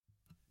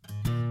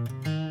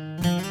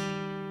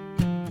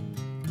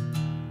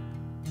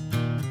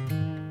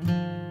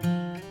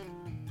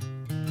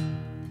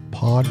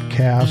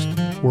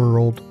podcast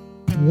world.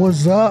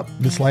 What's up?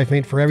 This life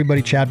ain't for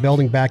everybody. Chad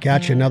Belding back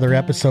at you. Another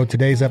episode.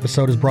 Today's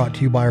episode is brought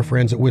to you by our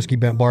friends at Whiskey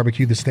Bent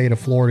Barbecue, the state of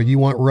Florida. You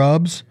want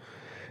rubs?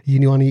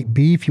 You want to eat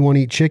beef? You want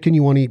to eat chicken?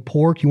 You want to eat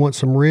pork? You want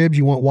some ribs?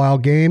 You want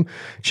wild game?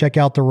 Check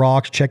out the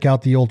rocks. Check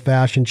out the old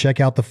fashioned.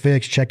 Check out the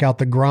fix. Check out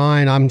the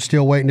grind. I'm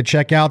still waiting to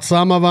check out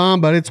some of them,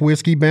 but it's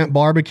Whiskey Bent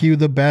Barbecue,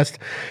 the best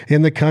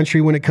in the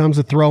country when it comes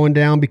to throwing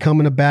down,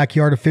 becoming a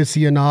backyard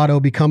aficionado,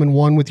 becoming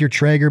one with your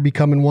Traeger,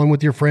 becoming one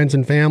with your friends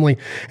and family,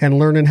 and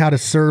learning how to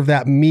serve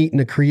that meat in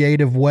a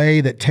creative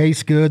way that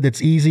tastes good,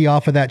 that's easy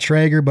off of that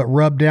Traeger, but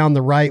rubbed down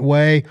the right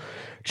way.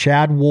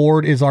 Chad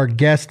Ward is our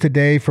guest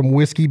today from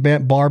Whiskey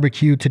Bent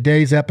Barbecue.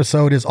 Today's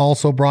episode is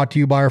also brought to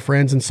you by our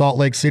friends in Salt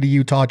Lake City,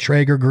 Utah,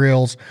 Traeger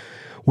Grills.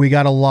 We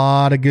got a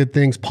lot of good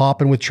things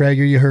popping with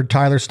Traeger. You heard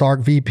Tyler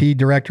Stark, VP,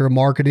 Director of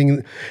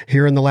Marketing,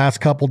 here in the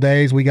last couple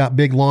days. We got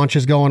big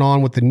launches going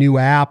on with the new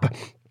app,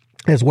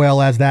 as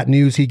well as that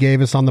news he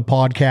gave us on the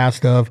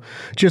podcast of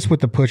just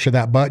with the push of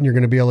that button, you're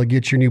going to be able to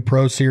get your new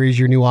Pro Series,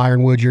 your new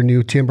Ironwood, your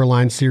new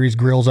Timberline Series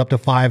grills up to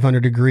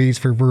 500 degrees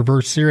for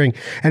reverse searing.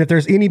 And if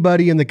there's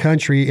anybody in the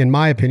country, in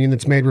my opinion,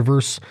 that's made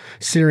reverse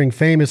searing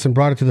famous and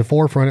brought it to the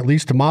forefront, at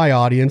least to my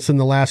audience in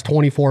the last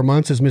 24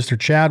 months, is Mr.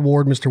 Chad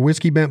Ward, Mr.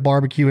 Whiskey Bent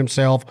Barbecue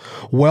himself.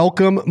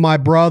 Welcome, my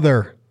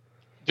brother.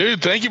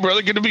 Dude, thank you,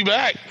 brother. Good to be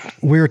back.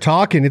 We were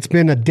talking. It's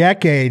been a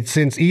decade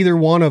since either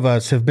one of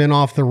us have been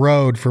off the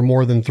road for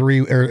more than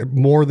 3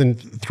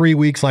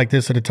 weeks like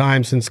this at a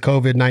time since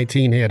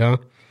COVID-19 hit, huh?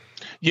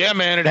 Yeah,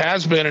 man, it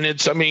has been, and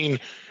it's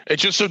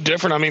just so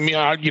different. I mean,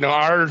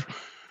 our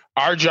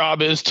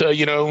job is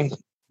to,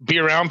 be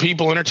around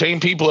people, entertain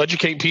people,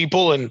 educate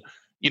people, and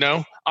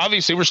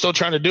obviously we're still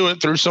trying to do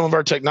it through some of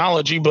our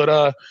technology,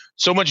 but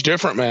so much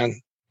different, man.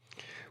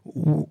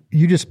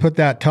 You just put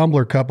that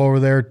tumbler cup over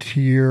there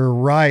to your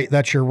right.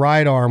 That's your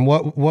right arm.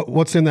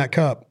 What's in that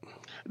cup?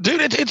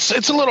 Dude,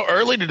 it's a little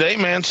early today,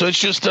 man. So it's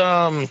just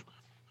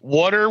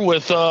water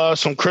with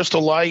some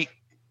Crystal Light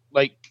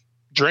like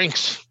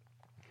drinks.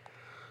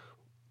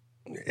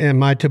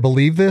 Am I to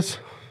believe this?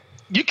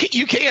 You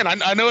can.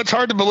 I know it's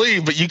hard to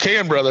believe, but you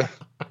can, brother.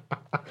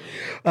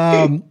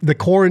 The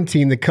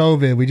quarantine, the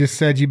COVID. We just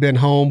said you've been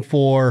home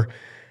for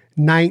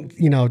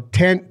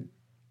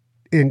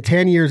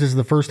 10 years. This is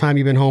the first time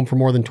you've been home for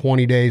more than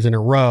 20 days in a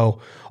row.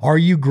 Are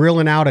you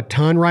grilling out a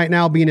ton right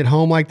now, being at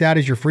home like that?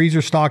 Is your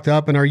freezer stocked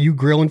up, and are you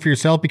grilling for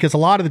yourself? Because a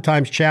lot of the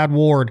times Chad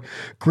Ward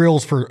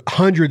grills for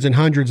hundreds and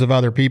hundreds of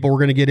other people. We're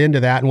going to get into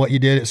that and what you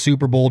did at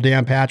Super Bowl,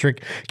 Dan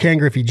Patrick, Ken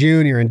Griffey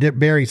Jr., and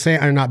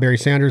not Barry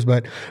Sanders,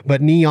 but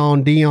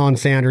Deion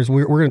Sanders.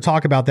 We're going to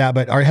talk about that.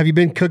 But have you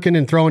been cooking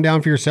and throwing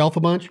down for yourself a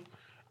bunch?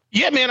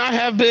 Yeah, man, I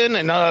have been,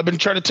 and I've been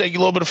trying to take a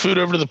little bit of food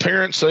over to the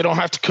parents so they don't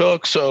have to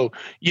cook. So,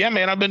 yeah,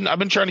 man, I've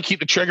been trying to keep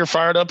the Traeger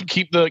fired up and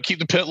keep the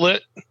pit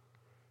lit.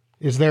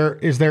 Is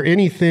there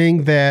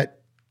anything that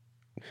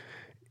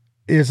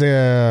is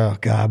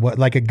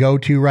like a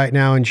go-to right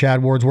now in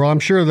Chad Ward's world? I'm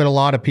sure that a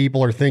lot of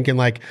people are thinking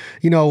like,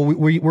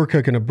 we're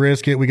cooking a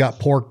brisket, we got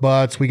pork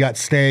butts, we got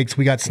steaks,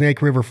 we got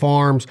Snake River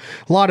Farms.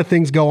 A lot of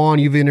things go on.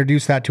 You've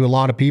introduced that to a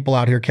lot of people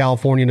out here,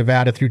 California,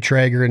 Nevada, through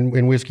Traeger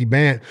and Whiskey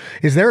Bent.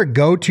 Is there a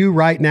go-to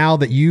right now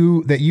that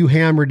you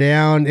hammer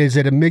down? Is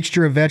it a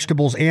mixture of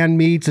vegetables and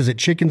meats? Is it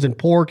chickens and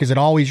pork? Is it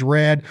always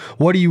red?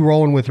 What are you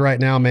rolling with right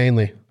now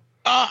mainly?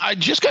 I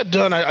just got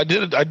done. I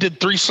did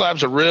 3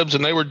 slabs of ribs,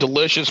 and they were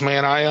delicious,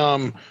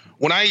 man.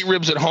 When I eat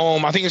ribs at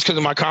home, I think it's because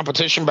of my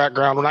competition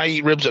background. When I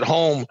eat ribs at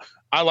home,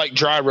 I like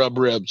dry rub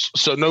ribs.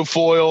 So no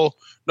foil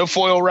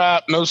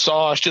wrap, no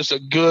sauce, just a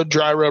good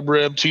dry rub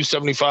rib,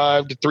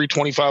 275 to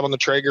 325 on the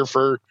Traeger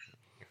for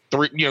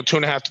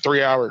 2.5 to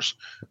 3 hours.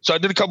 So I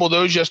did a couple of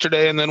those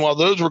yesterday, and then while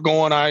those were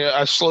going,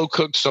 I slow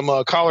cooked some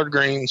collard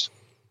greens.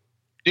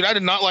 Dude, I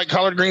did not like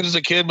collard greens as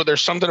a kid, but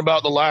there's something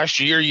about the last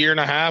year and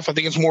a half. I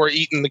think it's more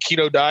eating the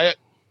keto diet.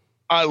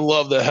 I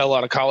love the hell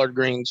out of collard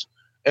greens.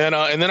 And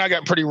then I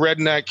got pretty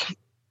redneck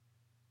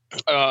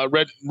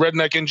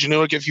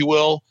ingenuic, if you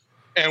will.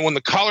 And when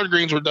the collard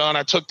greens were done,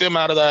 I took them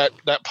out of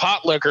that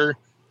pot liquor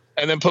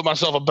and then put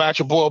myself a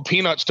batch of boiled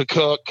peanuts to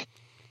cook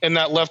in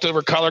that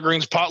leftover collard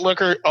greens pot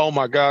liquor. Oh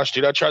my gosh,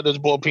 dude. I tried those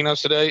boiled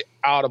peanuts today.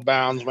 Out of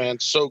bounds, man.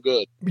 So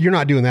good. You're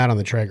not doing that on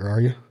the Traeger, are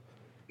you?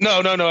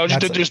 No. I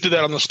just did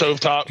that on the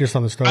stovetop. Just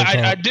on the stovetop.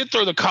 I did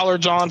throw the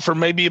collards on for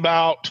maybe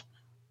about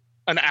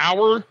an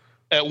hour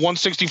at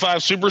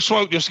 165 super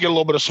smoke just to get a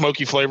little bit of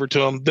smoky flavor to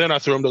them. Then I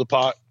threw them to the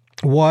pot.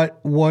 What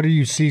are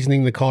you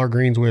seasoning the collard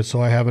greens with,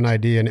 so I have an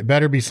idea? And it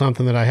better be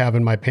something that I have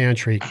in my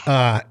pantry.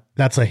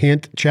 That's a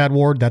hint, Chad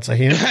Ward. That's a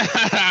hint.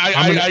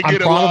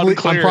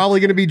 I'm probably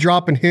going to be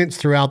dropping hints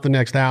throughout the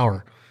next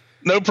hour.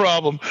 No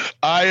problem.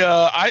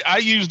 I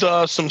used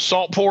some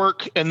salt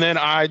pork, and then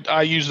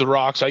I used the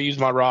rocks. I used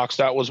my rocks.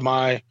 That was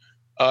my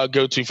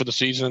go-to for the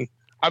season.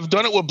 I've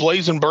done it with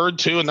Blazing Bird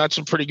too, and that's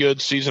a pretty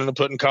good seasoning to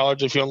put in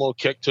collards if you want a little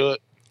kick to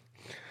it.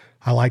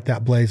 I like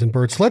that Blazing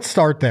Bird. So let's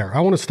start there. I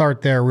want to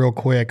start there real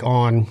quick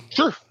on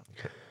sure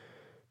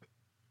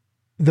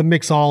the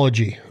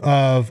mixology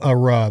of a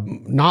rub,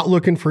 not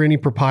looking for any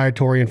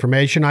proprietary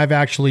information. I've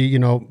actually,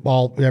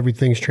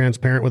 everything's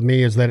transparent with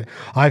me is that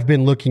I've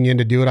been looking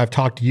into do it. I've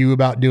talked to you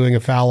about doing a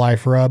Foul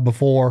Life rub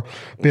before,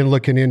 been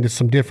looking into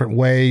some different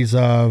ways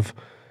of,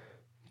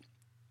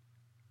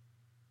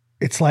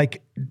 it's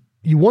like,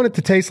 you want it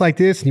to taste like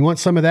this and you want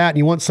some of that and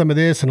you want some of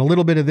this and a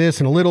little bit of this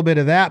and a little bit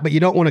of that, but you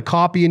don't want to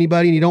copy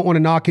anybody and you don't want to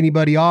knock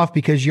anybody off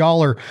because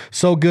y'all are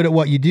so good at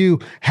what you do.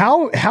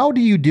 How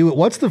do you do it?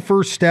 What's the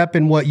first step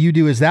in what you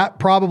do? Is that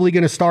probably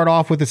going to start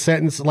off with a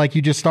sentence like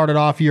you just started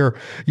off your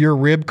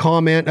rib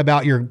comment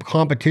about your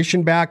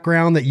competition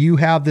background, that you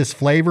have this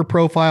flavor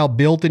profile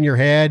built in your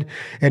head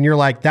and you're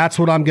like, that's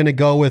what I'm going to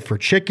go with for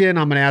chicken.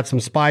 I'm going to add some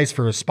spice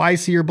for a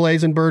spicier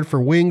Blazing Bird for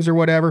wings or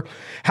whatever.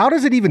 How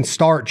does it even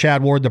start,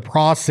 Chad Ward, the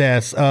process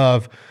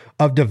of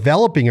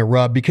developing a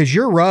rub? Because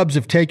your rubs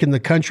have taken the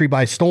country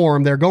by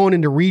storm. They're going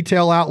into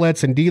retail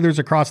outlets and dealers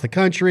across the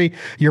country.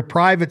 Your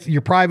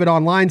private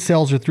online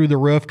sales are through the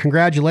roof.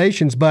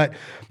 Congratulations. But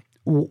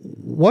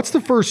what's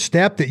the first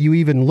step that you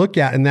even look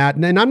at in that?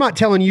 And I'm not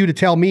telling you to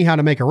tell me how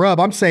to make a rub.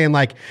 I'm saying,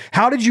 like,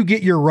 how did you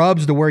get your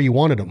rubs to where you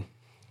wanted them?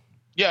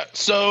 Yeah.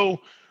 So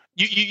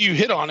you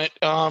hit on it.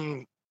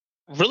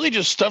 Really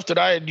just stuff that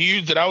I had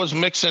used that I was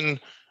mixing,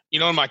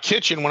 in my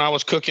kitchen when I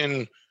was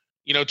cooking,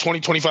 20,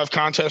 25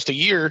 contests a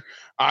year.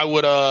 I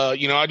would,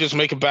 I just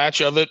make a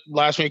batch of it,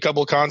 last me a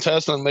couple of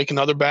contests, and then make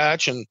another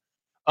batch. And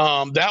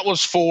that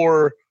was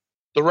for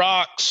the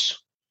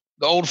rocks,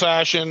 the old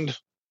fashioned,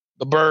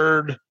 the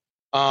bird.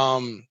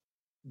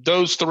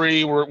 Those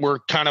three were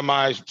kind of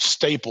my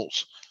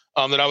staples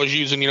that I was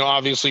using,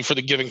 obviously for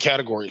the given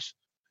categories.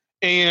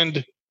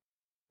 And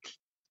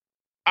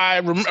I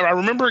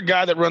remember a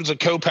guy that runs a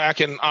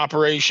co-packing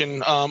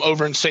operation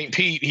over in St.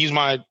 Pete. He's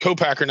my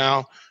co-packer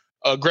now.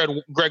 Greg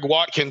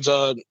Watkins,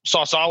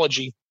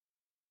 Sauceology.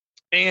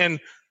 And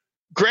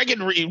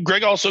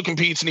Greg also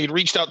competes, and he'd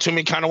reached out to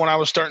me kind of when I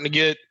was starting to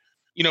get,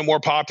 more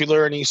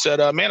popular. And he said,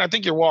 man, I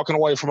think you're walking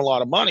away from a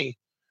lot of money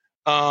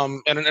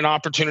and an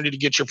opportunity to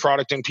get your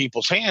product in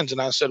people's hands.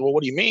 And I said, well,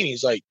 what do you mean?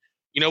 He's like,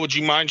 would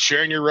you mind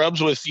sharing your rubs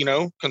with,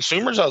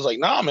 consumers? I was like,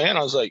 nah, man.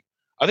 I was like,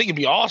 I think it'd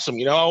be awesome.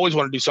 I always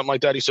want to do something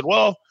like that. He said,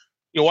 well,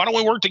 why don't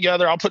we work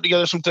together? I'll put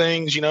together some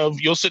things,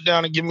 you'll sit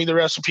down and give me the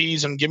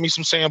recipes and give me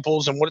some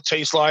samples and what it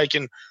tastes like.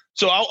 And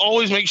so I'll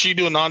always make sure you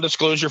do a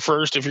non-disclosure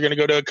first if you're going to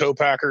go to a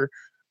co-packer,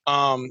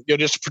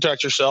 just to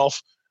protect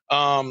yourself,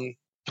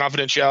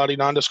 confidentiality,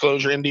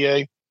 non-disclosure,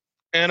 NDA.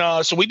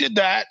 And so we did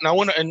that,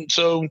 and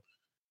so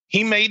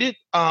he made it.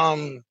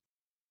 And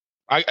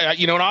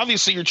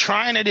obviously you're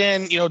trying it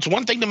in, it's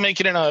one thing to make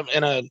it in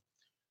a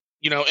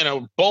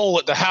bowl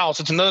at the house.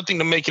 It's another thing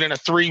to make it in a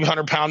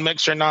 300-pound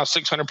mixer, not a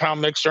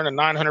 600-pound mixer and a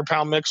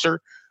 900-pound mixer.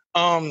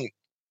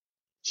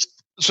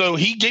 So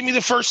he gave me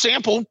the first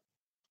sample.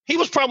 He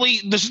was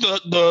probably, this is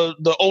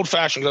the old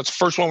fashioned. That's the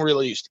first one we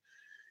released.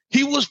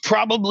 He was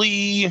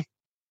probably,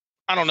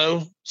 I don't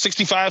know,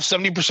 65,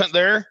 70%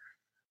 there.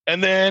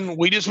 And then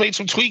we just made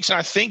some tweaks. And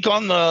I think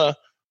on the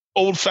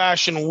old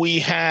fashioned, we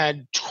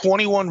had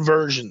 21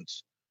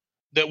 versions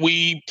that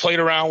we played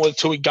around with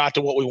till we got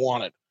to what we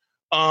wanted.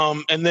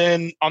 And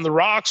then on the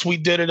rocks, we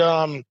did it.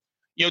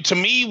 To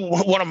me,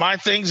 one of my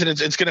things, and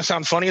it's going to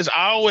sound funny, is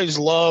I always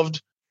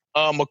loved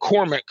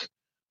McCormick,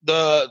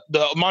 the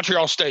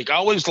Montreal steak. I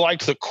always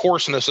liked the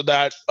coarseness of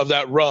that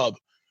rub.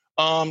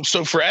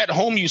 So for at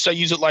home use, I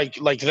use it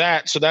like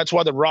that. So that's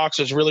why the rocks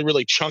is really,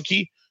 really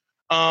chunky.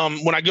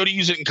 When I go to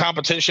use it in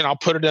competition, I'll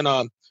put it in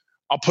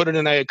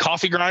a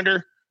coffee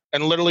grinder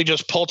and literally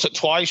just pulse it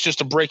twice just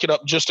to break it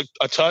up just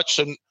a touch,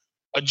 so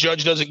a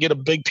judge doesn't get a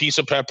big piece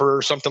of pepper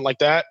or something like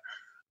that.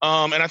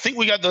 And I think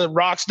we got the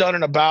rocks done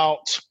in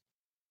about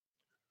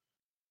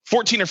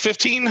 14 or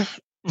 15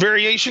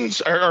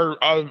 variations, or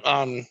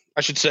I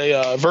should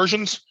say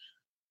versions.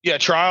 Yeah,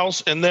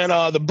 trials. And then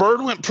the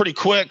bird went pretty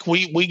quick.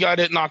 We got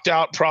it knocked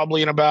out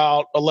probably in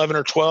about 11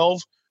 or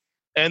 12.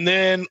 And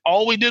then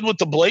all we did with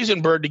the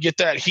Blazing Bird to get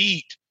that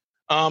heat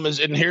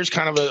and here's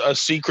kind of a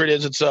secret,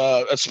 is it's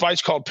a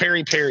spice called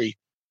Peri Peri,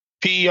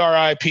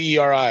 Peri.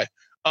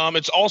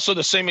 It's also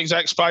the same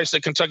exact spice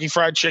that Kentucky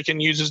Fried Chicken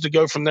uses to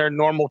go from their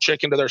normal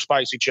chicken to their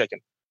spicy chicken.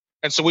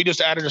 And so we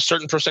just added a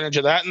certain percentage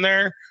of that in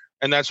there,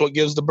 and that's what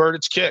gives the bird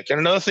its kick. And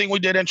another thing we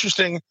did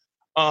interesting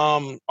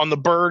on the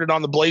bird and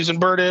on the Blazing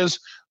Bird is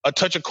a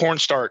touch of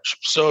cornstarch.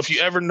 So if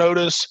you ever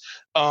notice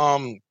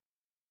that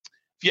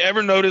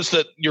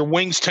your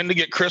wings tend to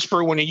get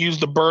crisper when you use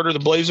the bird or the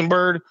Blazing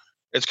Bird,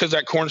 it's because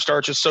that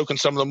cornstarch is soaking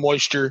some of the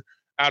moisture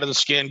out of the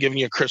skin, giving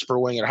you a crisper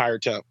wing at a higher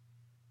temp.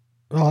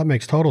 Oh, that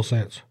makes total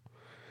sense.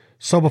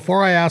 So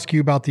before I ask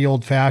you about the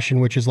old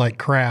fashioned, which is like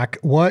crack,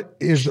 what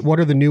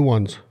are the new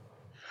ones?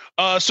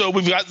 So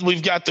we've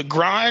got the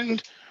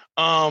grind,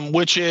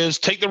 which is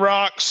take the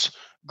rocks,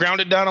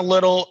 ground it down a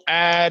little,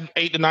 add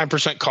 8 to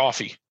 9%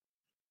 coffee.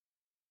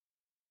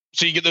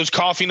 So you get those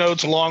coffee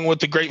notes along with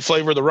the great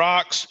flavor of the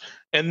rocks.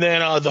 And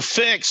then the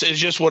fix is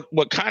just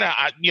what kind of,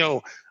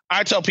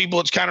 I tell people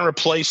it's kind of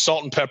replaced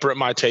salt and pepper at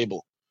my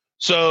table.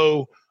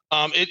 So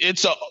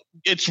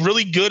it's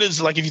really good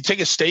as, like, if you take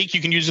a steak,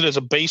 you can use it as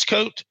a base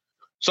coat.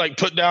 So like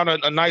put down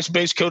a nice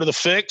base coat of the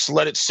fix,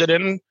 let it sit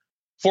in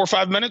 4 or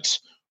 5 minutes.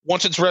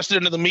 Once it's rested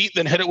into the meat,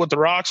 then hit it with the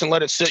rocks and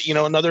let it sit,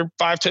 another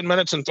 5-10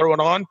 minutes and throw it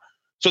on.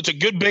 So it's a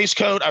good base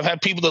coat. I've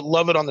had people that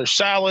love it on their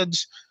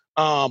salads,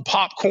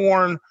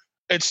 popcorn.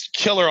 It's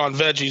killer on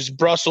veggies,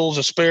 Brussels,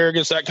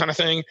 asparagus, that kind of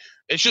thing.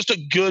 It's just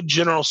a good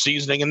general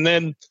seasoning. And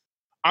then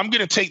I'm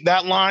going to take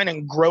that line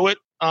and grow it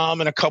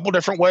in a couple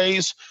different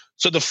ways.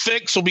 So the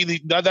fix will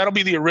be that'll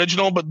be the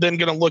original, but then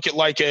going to look at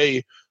like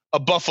a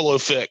buffalo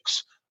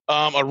fix,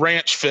 a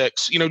ranch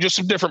fix, just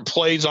some different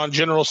plays on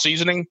general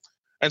seasoning.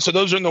 And so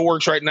those are in the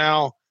works right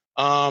now.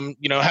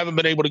 Haven't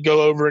been able to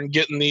go over and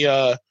get in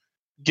the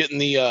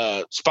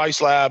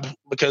Spice Lab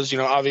because,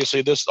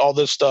 obviously all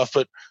this stuff,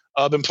 but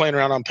I've been playing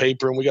around on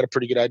paper and we got a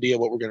pretty good idea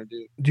what we're going to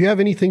do. Do you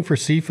have anything for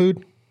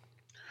seafood?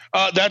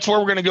 That's where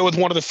we're going to go with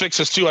one of the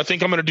fixes too. I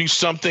think I'm going to do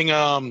something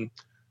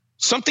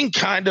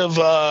kind of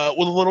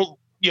with a little,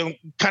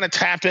 kind of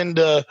tap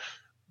into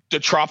the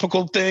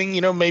tropical thing,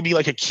 maybe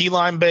like a key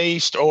lime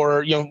based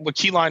or, a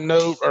key lime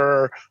note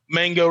or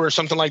mango or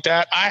something like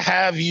that. I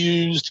have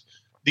used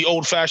the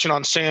old fashioned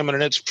on salmon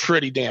and it's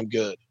pretty damn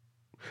good.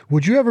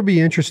 Would you ever be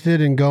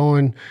interested in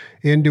going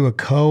into a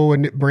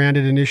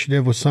co-branded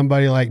initiative with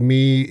somebody like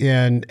me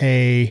in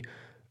a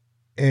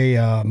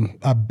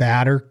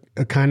batter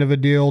kind of a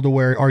deal to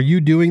where, are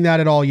you doing that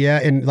at all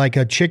yet? And like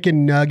a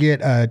chicken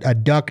nugget, a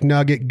duck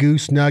nugget,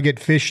 goose nugget,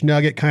 fish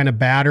nugget kind of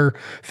batter,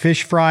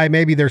 fish fry,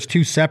 maybe there's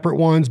two separate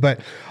ones, but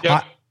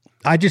yep.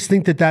 I just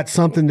think that that's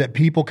something that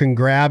people can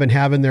grab and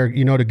have in their,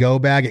 to go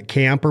bag at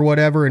camp or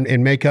whatever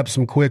and make up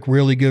some quick,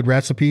 really good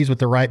recipes with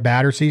the right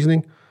batter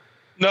seasoning.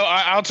 No,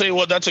 I'll tell you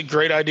what, that's a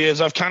great idea. Is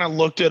I've kind of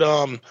looked at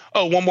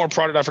one more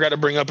product I forgot to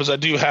bring up is I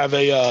do have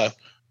a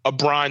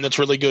brine that's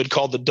really good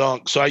called the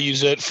Dunk. So I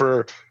use it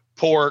for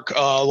pork,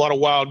 a lot of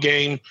wild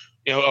game.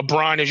 A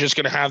brine is just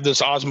going to have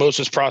this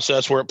osmosis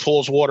process where it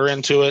pulls water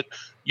into it.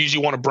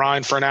 Usually want to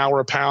brine for an hour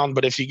a pound,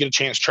 but if you get a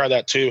chance, try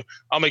that too.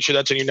 I'll make sure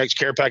that's in your next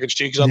care package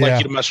too, because I'd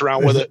like you to mess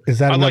around with it.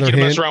 I'd like you to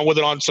mess around with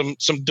it on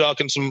some duck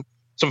and some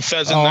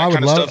pheasant, that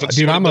kind of stuff, and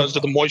see what it does to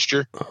the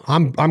moisture.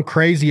 I'm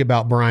crazy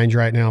about brines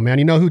right now, man.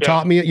 You know who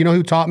taught me? You know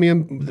who taught me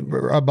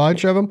a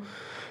bunch of them,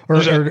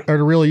 or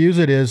to really use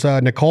it is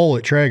Nicole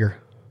at Traeger.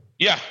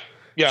 Yeah.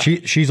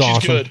 She's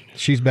awesome. Good.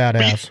 She's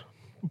badass.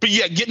 But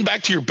getting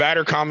back to your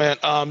batter comment,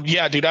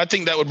 dude, I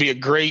think that would be a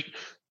great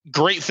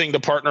thing to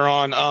partner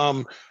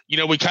on.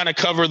 We kind of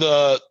cover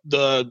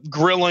the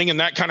grilling and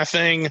that kind of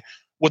thing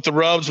with the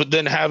rubs, but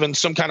then having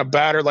some kind of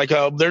batter. Like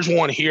there's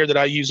one here that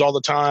I use all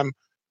the time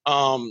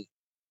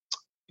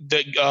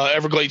that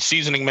Everglades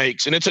Seasoning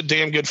makes, and it's a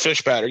damn good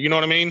fish batter. You know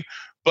what I mean?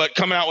 But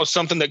coming out with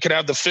something that could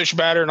have the fish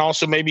batter and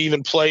also maybe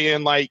even play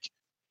in like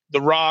the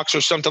rocks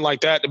or something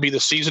like that to be the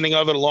seasoning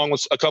of it, along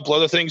with a couple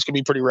other things, could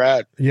be pretty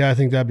rad. Yeah, I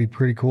think that'd be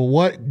pretty cool.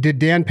 What did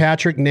Dan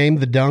Patrick name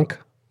the Dunk?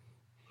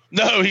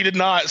 No, he did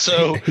not.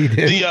 So he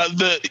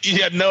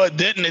did. No, it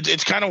didn't.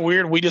 It's kind of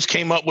weird. We just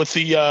came up with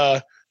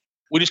the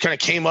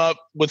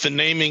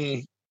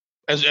naming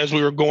as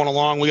we were going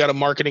along. We got a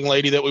marketing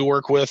lady that we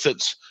work with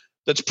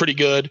that's pretty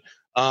good.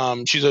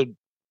 She's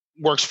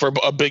works for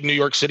a big New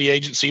York City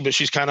agency, but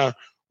she's kind of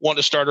wanting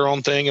to start her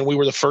own thing, and we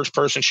were the first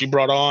person she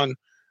brought on.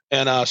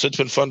 And so it's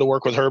been fun to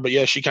work with her. But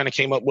yeah, she kind of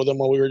came up with them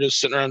while we were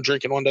just sitting around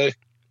drinking one day.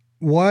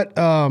 What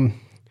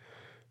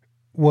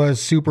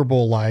was Super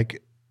Bowl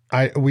like?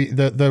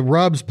 The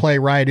rubs play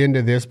right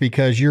into this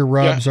because your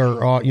rubs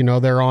are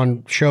they're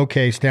on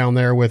showcase down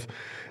there with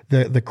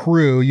the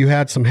crew. You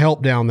had some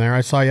help down there.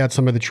 I saw you had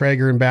some of the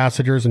Traeger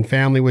ambassadors and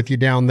family with you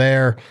down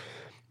there.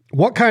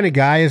 What kind of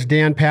guy is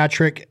Dan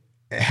Patrick?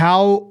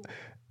 How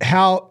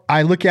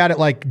I look at it,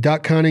 like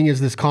duck hunting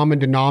is this common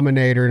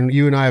denominator, and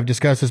you and I have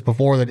discussed this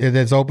before, that it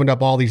has opened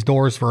up all these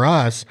doors for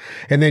us.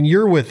 And then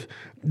you're with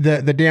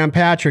the Dan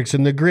Patricks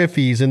and the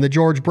Griffeys and the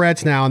George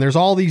Bretts now, and there's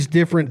all these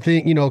different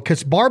things,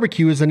 because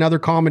barbecue is another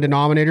common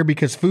denominator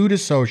because food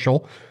is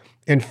social,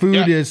 and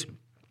food is,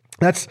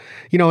 that's,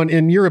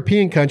 in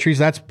European countries,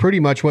 that's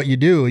pretty much what you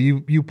do.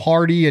 You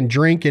party and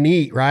drink and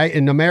eat, right?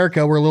 In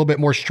America, we're a little bit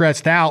more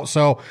stressed out,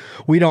 so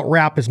we don't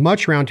wrap as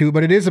much around to it,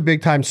 but it is a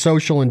big time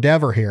social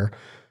endeavor here.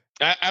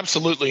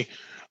 Absolutely.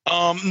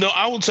 No,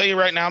 I will tell you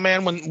right now,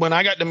 man, when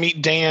I got to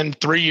meet Dan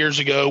 3 years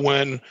ago,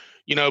 when,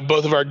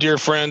 both of our dear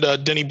friend,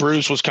 Denny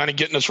Bruce was kind of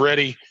getting us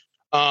ready,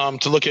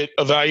 to look at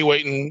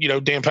evaluating,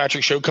 Dan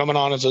Patrick's show coming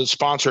on as a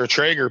sponsor of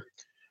Traeger.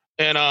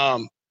 And,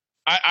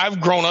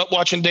 I've grown up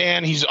watching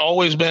Dan. He's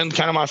always been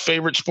kind of my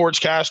favorite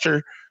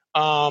sportscaster,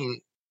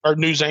 or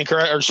news anchor,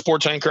 or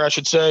sports anchor, I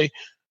should say.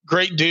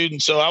 Great dude.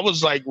 And so I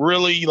was like,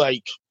 really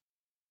like,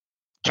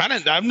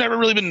 I've never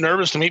really been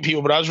nervous to meet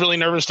people, but I was really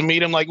nervous to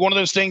meet him. Like one of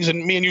those things,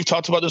 and me and you've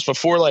talked about this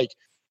before, like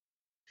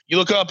you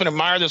look up and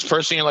admire this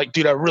person, you're like,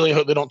 dude, I really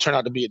hope they don't turn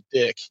out to be a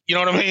dick. You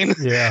know what I mean?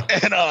 Yeah.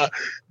 And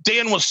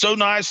Dan was so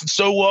nice and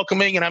so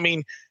welcoming. And I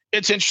mean,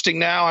 it's interesting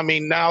now. I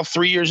mean, now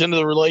 3 years into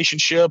the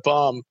relationship,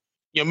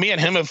 me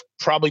and him have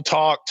probably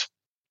talked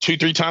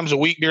 2-3 times a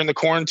week during the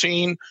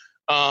quarantine.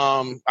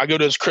 I go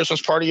to his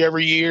Christmas party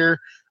every year.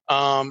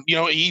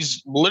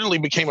 He's literally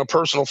became a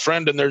personal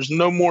friend, and there's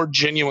no more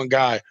genuine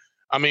guy.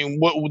 I mean,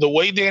 the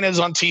way Dan is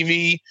on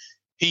TV,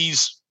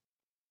 he's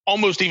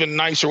almost even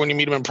nicer when you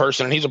meet him in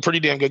person, and he's a pretty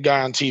damn good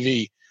guy on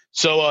TV.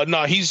 So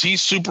no,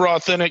 he's super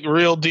authentic,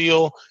 real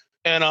deal.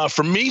 And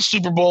for me,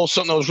 Super Bowl,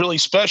 something that was really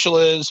special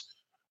is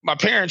my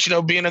parents, you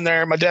know, being in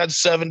there. My dad's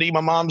 70,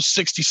 my mom's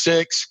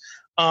 66.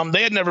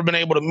 They had never been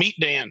able to meet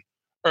Dan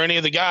or any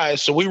of the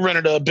guys, so we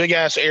rented a big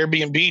ass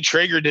Airbnb.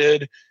 Traeger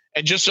did,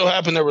 and just so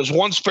happened there was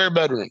one spare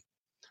bedroom.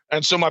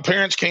 And so my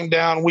parents came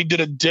down. We did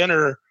a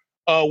dinner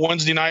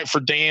Wednesday night for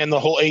Dan, the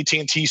whole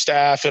AT&T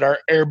staff at our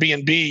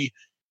Airbnb.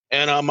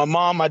 And my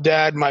mom, my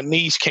dad, my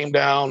niece came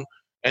down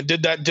and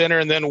did that dinner,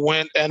 and then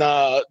went, and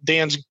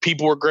Dan's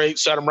people were great.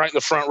 Sat them right in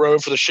the front row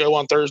for the show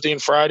on Thursday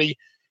and Friday.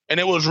 And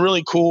it was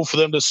really cool for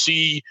them to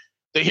see.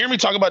 They hear me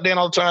talk about Dan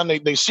all the time.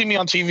 They see me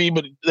on TV,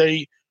 but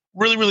they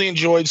really, really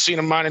enjoyed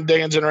seeing mine and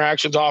Dan's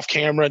interactions off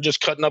camera,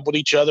 just cutting up with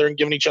each other and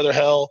giving each other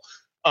hell.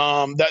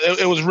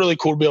 It was really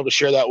cool to be able to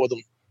share that with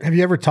them. Have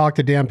you ever talked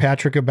to Dan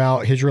Patrick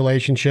about his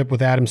relationship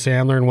with Adam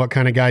Sandler and what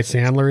kind of guy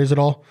Sandler is at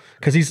all?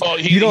 Because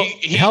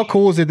how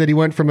cool is it that he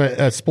went from a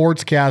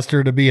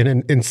sportscaster to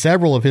being in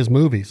several of his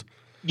movies?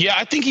 Yeah,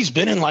 I think he's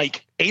been in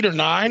like 8 or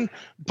 9,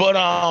 but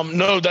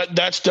no,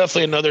 that's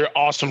definitely another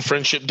awesome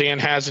friendship Dan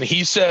has. And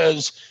he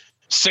says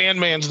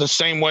Sandman's the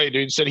same way,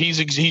 dude. He said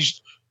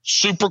he's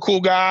super cool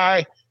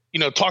guy.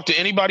 You know, talk to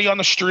anybody on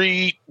the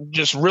street,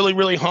 just really,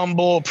 really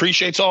humble,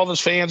 appreciates all of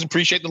his fans,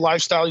 appreciate the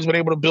lifestyle he's been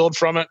able to build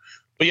from it.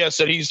 But yeah,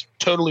 said he's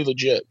totally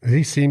legit.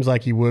 He seems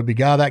like he would be.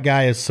 God, that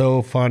guy is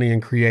so funny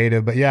and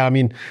creative. But yeah, I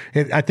mean,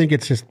 I think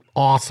it's just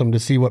awesome to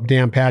see what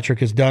Dan Patrick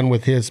has done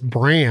with his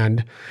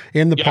brand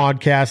in the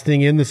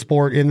podcasting, in the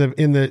sport, in the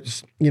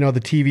the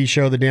TV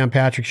show, the Dan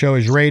Patrick Show,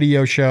 his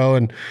radio show,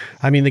 and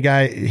I mean, the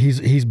guy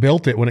he's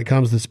built it when it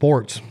comes to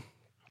sports.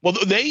 Well,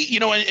 they,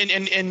 you know,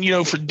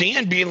 and for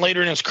Dan being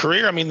later in his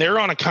career, I mean, they're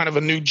on a kind of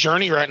a new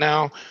journey right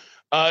now.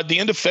 At the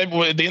end of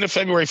February,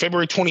 February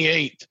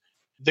 28th.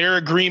 Their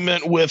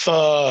agreement with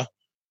AT&T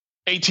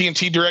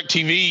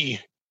DirecTV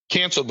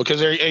canceled because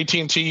their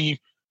AT&T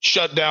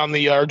shut down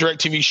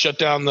DirecTV shut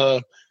down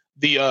the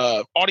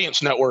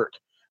audience network,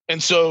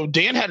 and so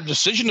Dan had a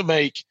decision to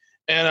make.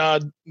 And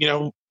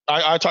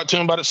I talked to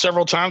him about it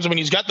several times. I mean,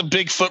 he's got the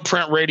big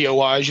footprint radio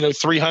wise,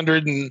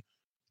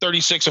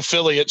 336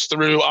 affiliates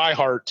through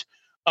iHeart.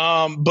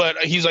 But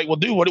he's like, well,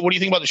 dude, what do you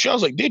think about the show? I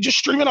was like, dude, just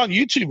stream it on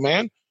YouTube,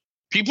 man.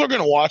 People are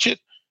going to watch it.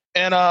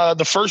 And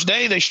the first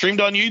day they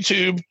streamed on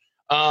YouTube.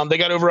 They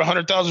got over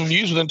 100,000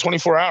 views within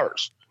 24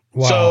 hours.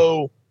 Wow.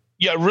 So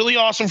yeah, really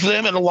awesome for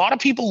them. And a lot of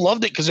people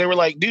loved it because they were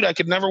like, dude, I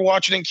could never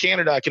watch it in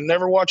Canada. I could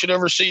never watch it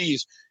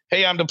overseas.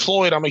 Hey, I'm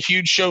deployed. I'm a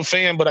huge show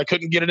fan, but I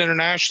couldn't get it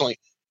internationally.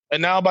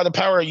 And now by the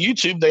power of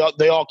YouTube,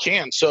 they all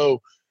can.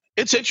 So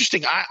it's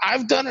interesting.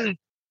 I've done a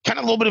kind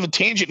of a little bit of a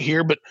tangent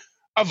here, but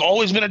I've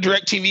always been a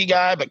DirecTV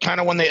guy, but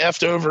kind of when they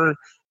effed over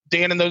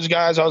Dan and those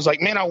guys, I was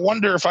like, man, I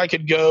wonder if I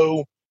could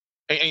go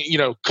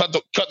and, cut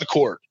the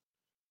cord.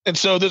 And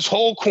so this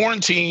whole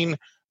quarantine,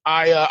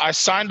 I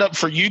signed up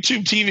for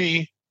YouTube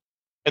TV,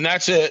 and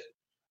that's it.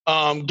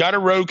 Got a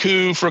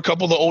Roku for a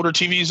couple of the older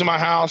TVs in my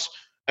house.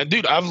 And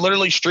dude, I've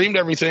literally streamed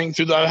everything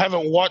I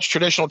haven't watched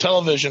traditional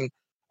television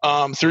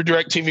through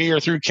DirecTV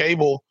or through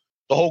cable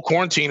the whole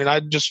quarantine. And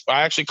I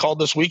actually called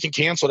this week and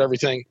canceled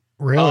everything.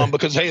 Really?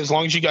 Because hey, as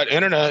long as you got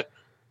internet,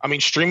 I mean,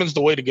 streaming's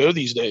the way to go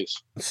these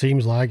days.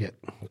 Seems like it.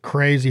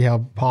 Crazy how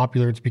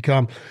popular it's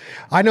become.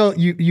 I know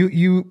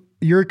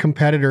you're a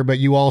competitor, but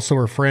you also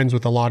are friends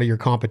with a lot of your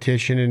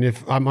competition. And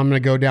if I'm going to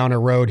go down a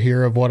road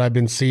here of what I've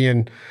been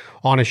seeing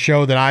on a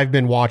show that I've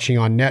been watching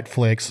on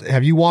Netflix.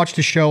 Have you watched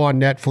a show on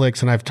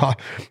Netflix? And I've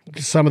talked,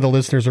 some of the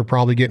listeners are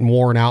probably getting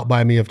worn out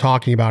by me of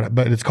talking about it,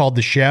 but it's called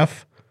The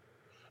Chef.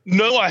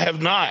 No, I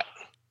have not.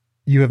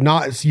 You have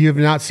not seen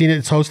it.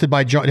 It's hosted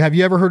by John. Have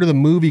you ever heard of the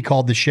movie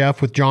called The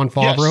Chef with Jon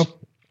Favreau? Yes.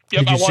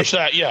 Yep, I watched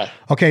that, yeah.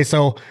 Okay,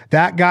 so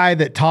that guy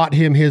that taught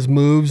him his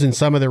moves and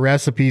some of the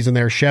recipes in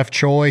there, Chef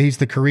Choi, he's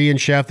the Korean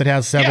chef that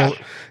has several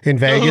in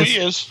Vegas. Know who he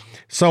is.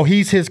 So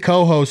he's his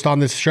co-host on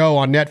this show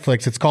on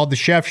Netflix. It's called The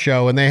Chef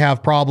Show, and they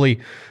have probably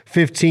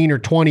 15 or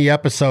 20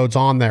 episodes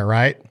on there,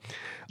 right?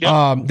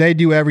 Yep. They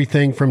do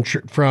everything from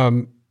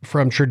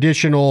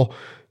traditional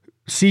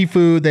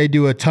seafood. They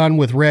do a ton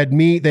with red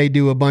meat. They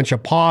do a bunch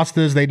of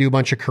pastas. They do a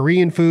bunch of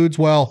Korean foods.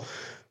 Well,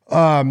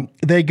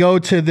 they go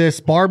to this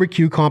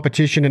barbecue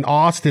competition in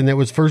Austin that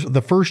was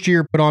the first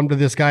year put on to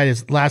this guy.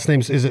 His last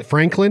name is it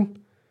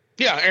Franklin?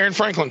 Yeah, Aaron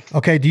Franklin.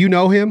 Okay, do you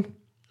know him?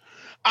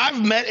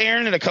 I've met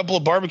Aaron at a couple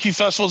of barbecue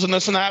festivals and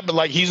this and that, but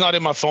like he's not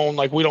in my phone.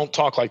 Like we don't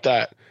talk like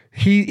that.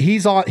 He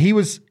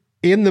was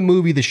in the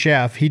movie The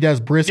Chef. He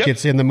does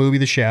briskets in the movie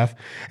The Chef.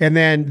 And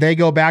then they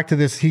go back to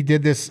this. He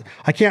did this.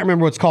 I can't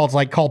remember what it's called. It's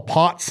like called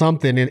pot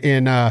something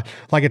in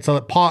like it's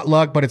a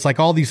potluck, but it's like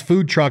all these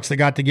food trucks that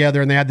got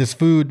together and they had this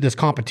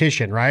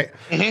competition, right?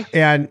 Mm-hmm.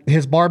 And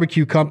his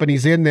barbecue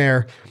company's in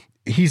there.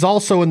 He's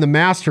also in the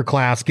master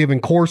class giving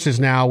courses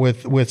now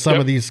with some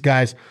of these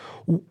guys.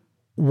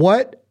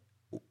 What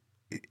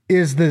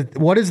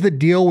what is the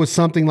deal with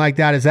something like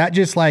that? Is that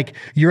just like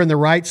you're in the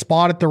right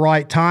spot at the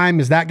right time?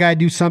 Does that guy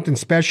do something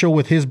special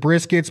with his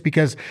briskets?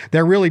 Because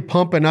they're really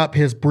pumping up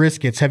his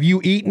briskets. Have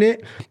you eaten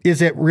it?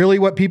 Is it really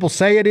what people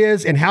say it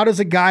is? And how does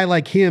a guy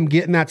like him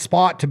get in that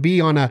spot to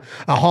be on a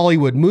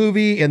Hollywood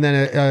movie and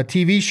then a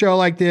TV show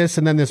like this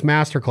and then this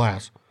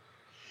masterclass?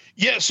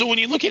 Yeah, so when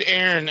you look at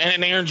Aaron,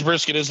 and Aaron's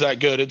brisket is that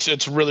good.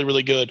 It's really,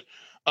 really good.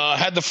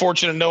 Had the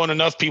fortune of knowing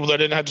enough people that I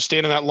didn't have to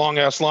stand in that long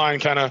ass line,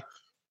 kind of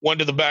went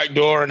to the back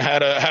door and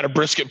had a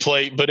brisket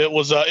plate, but it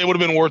would have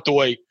been worth the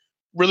wait.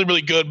 Really,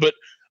 really good. But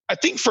I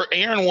think for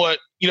Aaron, what,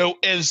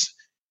 is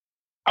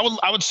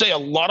I would say a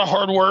lot of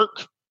hard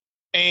work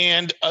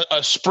and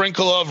a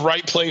sprinkle of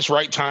right place,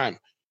 right time.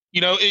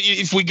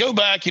 If we go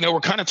back, we're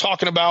kind of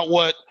talking about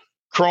what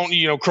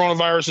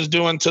coronavirus is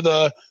doing to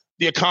the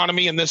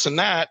economy and this and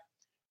that.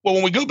 Well,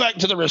 when we go back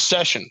to the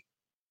recession,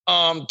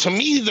 to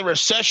me,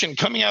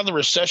 coming out of the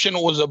recession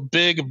was a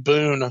big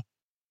boon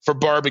for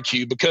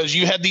barbecue, because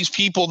you had these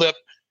people that,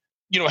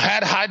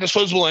 had high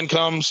disposable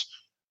incomes,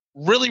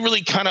 really,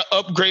 really kind of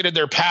upgraded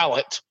their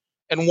palate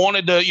and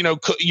wanted to,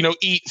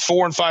 eat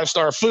 4 and 5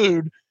 star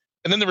food.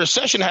 And then the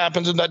recession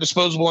happens and that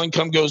disposable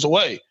income goes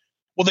away.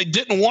 Well, they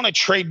didn't want to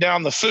trade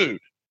down the food,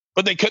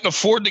 but they couldn't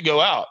afford to go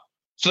out.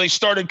 So they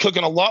started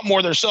cooking a lot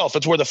more themselves.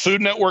 It's where the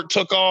Food Network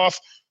took off,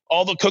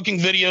 all the cooking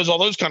videos, all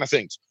those kind of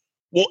things.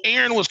 Well,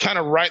 Aaron was kind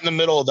of right in the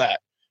middle of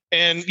that.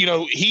 And,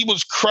 he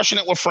was crushing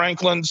it with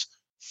Franklin's.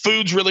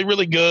 Food's really,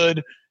 really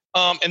good.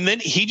 And then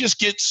he just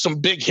gets some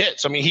big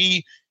hits. I mean,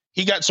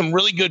 he got some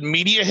really good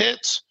media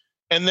hits.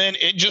 And then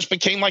it just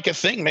became like a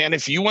thing, man.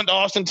 If you went to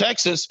Austin,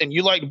 Texas, and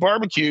you liked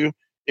barbecue,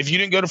 if you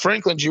didn't go to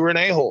Franklin's, you were an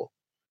a-hole.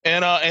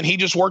 And he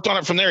just worked on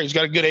it from there. He's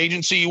got a good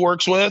agency he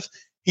works with.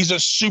 He's a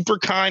super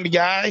kind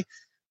guy.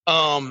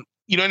 And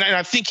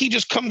I think he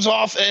just comes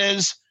off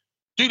as,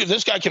 dude, if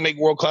this guy can make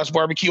world-class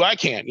barbecue, I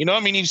can.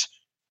 He's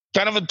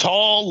kind of a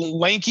tall,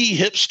 lanky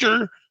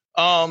hipster,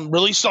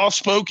 really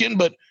soft-spoken,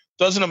 but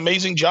does an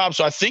amazing job.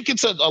 So I think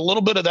it's a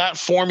little bit of that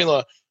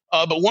formula.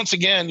 But once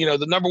again,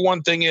 the number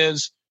one thing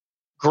is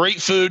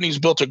great food, and he's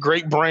built a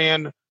great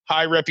brand,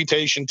 high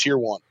reputation, tier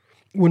 1.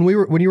 When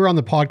you were on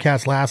the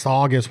podcast last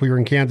August, we were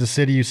in Kansas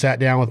City. You sat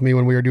down with me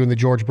when we were doing the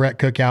George Brett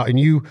cookout, and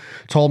you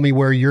told me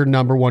where your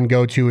number one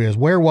go-to is.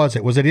 Where was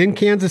it? Was it in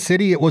Kansas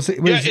City?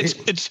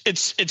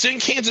 It's in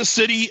Kansas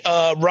City.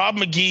 Rob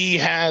McGee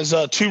has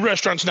 2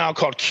 restaurants now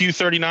called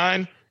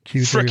Q39.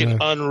 Freaking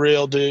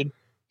unreal, dude.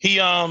 He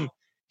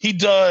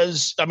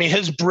does. I mean,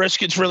 his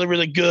brisket's really,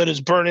 really good.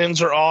 His burnt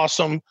ends are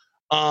awesome.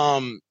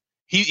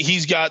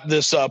 He's got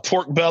this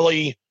pork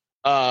belly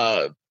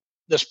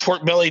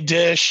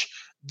dish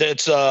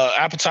that's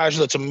appetizer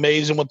that's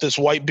amazing with this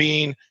white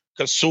bean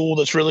cassoulet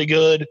that's really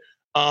good.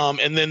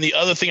 And then the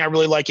other thing I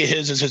really like of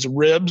his is his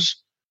ribs.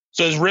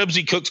 So his ribs,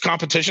 he cooks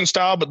competition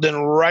style, but then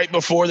right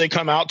before they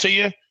come out to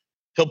you,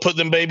 he'll put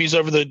them babies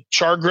over the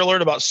char griller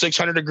at about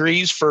 600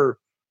 degrees for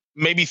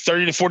maybe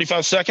 30 to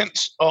 45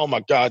 seconds. Oh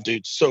my God,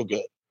 dude. So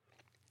good.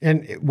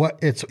 And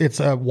it's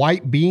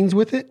white beans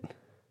with it?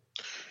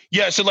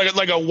 Yeah. So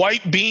like a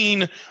white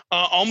bean,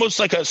 almost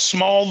like a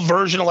small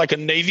version of like a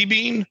navy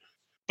bean.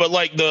 But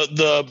like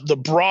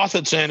the broth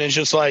it's in is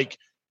just like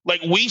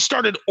we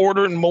started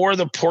ordering more of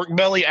the pork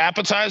belly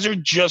appetizer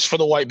just for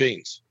the white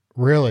beans.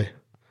 Really?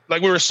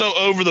 Like we were so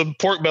over the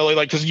pork belly,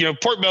 like, cause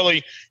pork belly,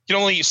 you can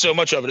only eat so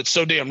much of it. It's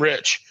so damn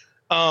rich.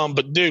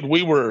 But dude,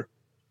 we were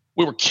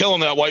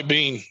killing that white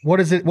bean. What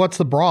is it? What's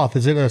the broth?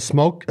 Is it a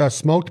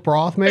smoked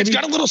broth? Maybe it's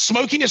got a little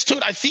smokiness to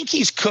it. I think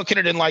he's cooking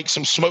it in like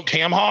some smoked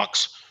ham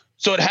hocks.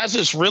 So it has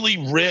this really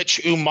rich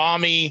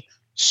umami,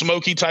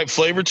 smoky type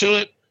flavor to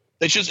it.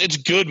 It's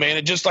good, man.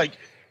 It just like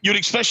you'd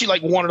especially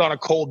like want it on a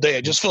cold day.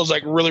 It just feels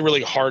like really,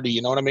 really hearty.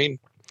 You know what I mean?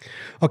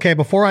 Okay.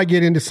 Before I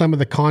get into some of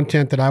the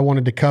content that I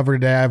wanted to cover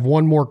today, I have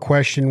one more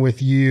question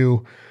with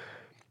you.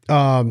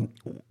 The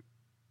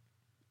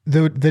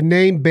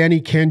name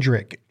Benny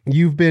Kendrick,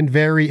 you've been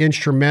very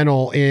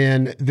instrumental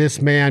in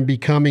this man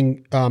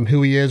becoming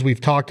who he is. We've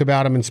talked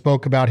about him and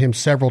spoke about him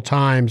several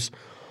times.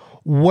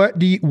 Where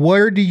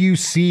do you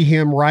see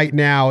him right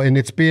now? And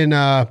it's been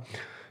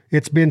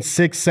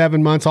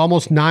 6-7 months,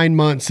 almost 9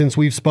 months since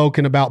we've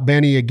spoken about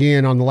Benny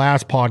again on the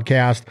last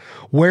podcast.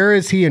 Where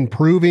is he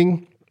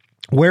improving?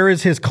 Where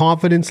is his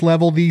confidence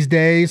level these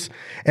days?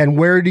 And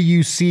where do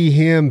you see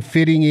him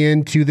fitting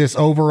into this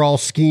overall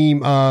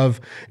scheme of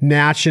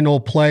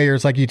national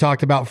players? Like you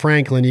talked about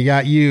Franklin, you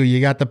got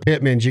the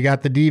Pittmans, you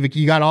got the Diva,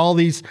 you got all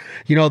these,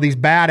 these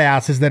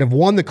badasses that have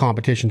won the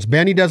competitions.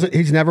 Benny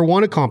he's never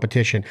won a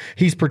competition.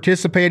 He's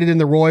participated in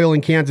the Royal in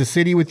Kansas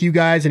City with you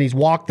guys, and he's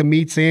walked the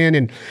meets in,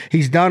 and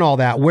he's done all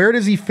that. Where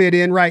does he fit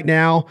in right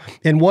now?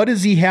 And what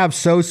does he have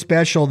so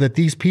special that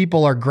these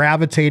people are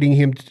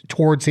gravitating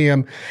towards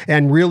him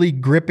and really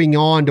gripping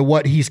on to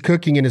what he's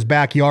cooking in his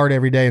backyard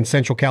every day in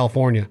Central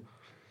California?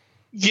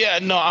 Yeah,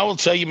 no, I will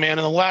tell you, man,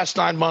 in the last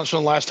 9 months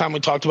from the last time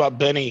we talked about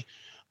Benny,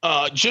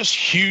 just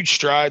huge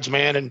strides,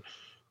 man. And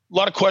a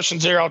lot of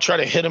questions there. I'll try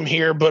to hit them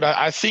here, but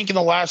I think in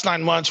the last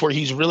 9 months where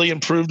he's really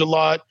improved a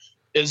lot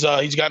is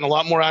he's gotten a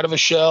lot more out of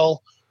his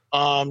shell.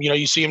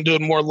 You see him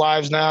doing more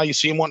lives now. You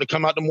see him wanting to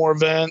come out to more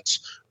events.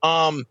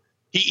 I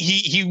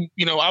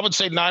would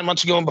say 9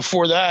 months ago and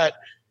before that,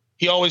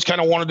 he always kind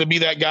of wanted to be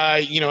that guy,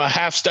 a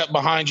half step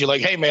behind you.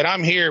 Like, hey man,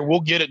 I'm here. We'll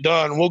get it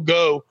done. We'll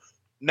go.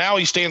 Now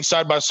he's standing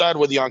side by side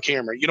with you on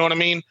camera. You know what I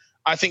mean?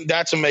 I think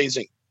that's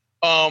amazing.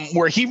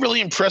 Where he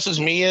really impresses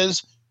me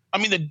is,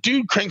 the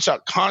dude cranks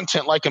out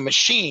content like a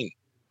machine,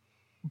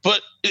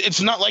 but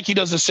it's not like he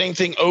does the same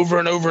thing over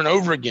and over and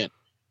over again.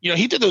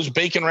 He did those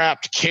bacon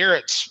wrapped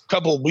carrots a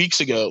couple of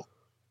weeks ago,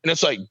 and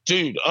it's like,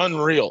 dude,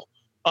 unreal.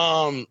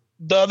 The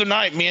other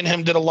night, me and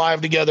him did a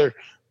live together,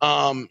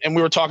 and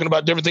we were talking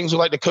about different things we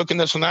like to cook and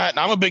this and that. And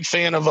I'm a big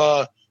fan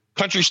of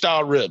country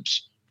style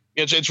ribs.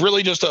 It's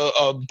really just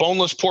a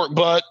boneless pork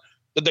butt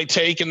that they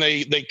take and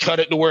they cut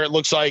it to where it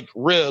looks like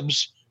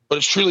ribs, but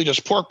it's truly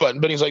just pork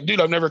butt. But he's like, dude,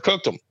 I've never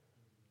cooked them.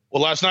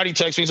 Well, last night he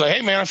texted me. He's like,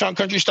 hey man, I found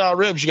country style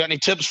ribs. You got any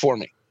tips for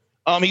me?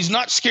 He's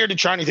not scared to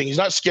try anything. He's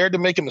not scared to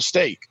make a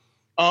mistake.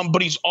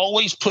 But he's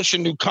always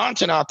pushing new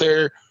content out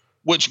there,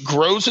 which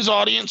grows his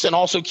audience and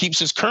also keeps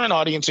his current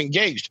audience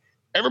engaged.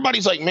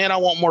 Everybody's like, man, I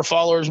want more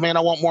followers. Man,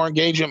 I want more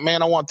engagement.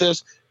 Man, I want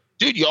this.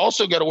 Dude, you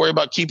also got to worry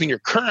about keeping your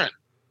current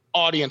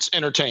audience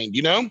entertained,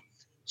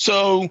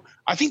 So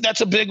I think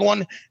that's a big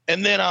one.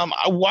 And then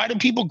why do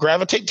people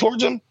gravitate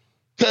towards him?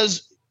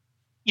 Because,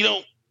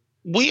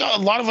 a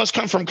lot of us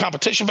come from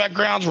competition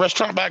backgrounds,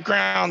 restaurant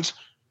backgrounds.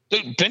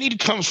 Dude, Benny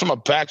comes from a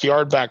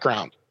backyard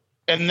background.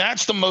 And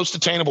that's the most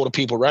attainable to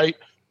people, right?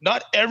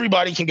 Not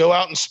everybody can go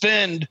out and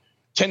spend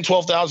 $10,000,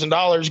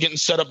 $12,000 getting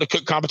set up to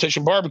cook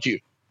competition barbecue.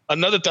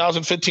 Another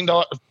 $1,000,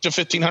 $1,500 to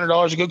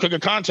 $1,500 to go cook a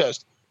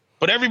contest.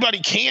 But everybody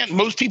can.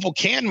 Most people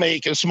can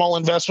make a small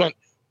investment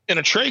in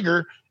a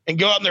Traeger and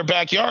go out in their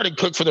backyard and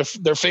cook for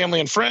their family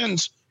and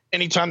friends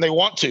anytime they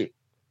want to.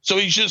 So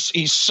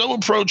he's so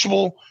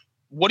approachable.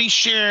 What he's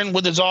sharing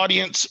with his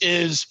audience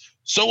is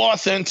so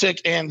authentic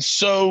and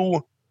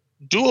so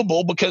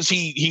doable because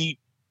he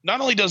not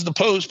only does the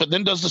post, but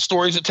then does the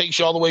stories that takes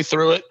you all the way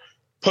through it,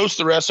 post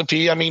the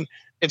recipe.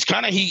 It's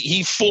kind of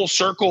he full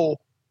circle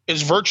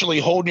is virtually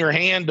holding your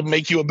hand to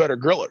make you a better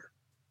griller.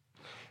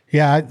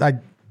 Yeah,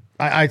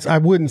 I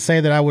wouldn't say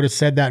that I would have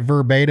said that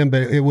verbatim,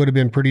 but it would have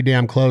been pretty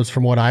damn close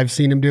from what I've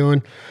seen him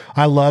doing.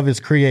 I love his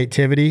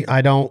creativity.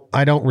 I don't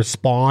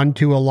respond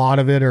to a lot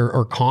of it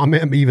or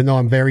comment, even though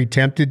I'm very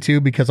tempted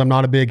to because I'm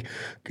not a big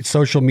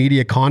social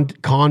media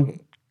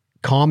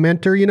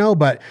commenter,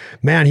 but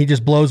man, he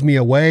just blows me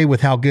away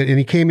with how good. And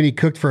he came and he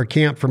cooked for a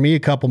camp for me a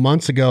couple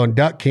months ago in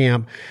duck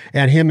camp,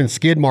 and him and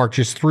Skidmark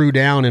just threw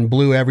down and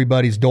blew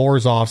everybody's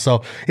doors off.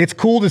 So it's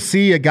cool to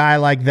see a guy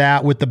like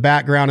that with the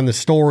background and the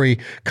story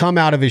come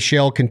out of his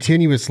shell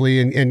continuously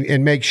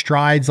and make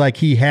strides like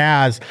he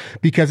has,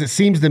 because it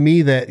seems to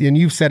me that, and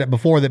you've said it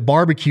before, that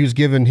barbecue's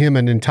given him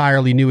an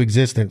entirely new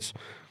existence.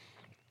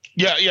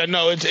 Yeah,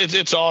 no,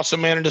 it's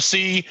awesome, man. And to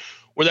see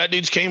where that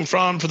dude's came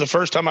from for the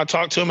first time I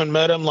talked to him and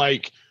met him,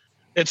 like,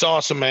 it's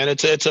awesome, man.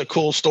 It's a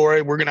cool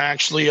story. We're going to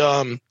actually,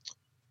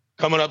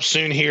 coming up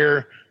soon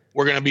here,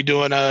 we're going to be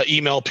doing an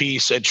email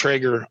piece at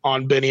Traeger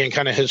on Benny and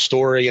kind of his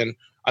story. And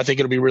I think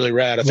it'll be really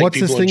rad. I think what's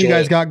this thing you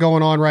guys got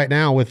going on right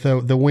now with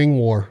the wing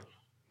war?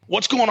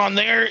 What's going on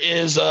there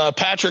is,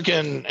 Patrick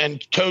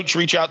and Coach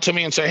reach out to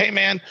me and say, hey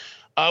man,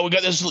 we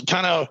got this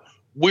kind of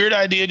weird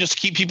idea just to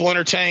keep people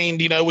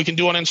entertained. We can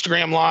do on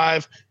Instagram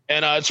Live,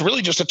 and it's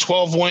really just a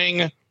 12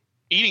 wing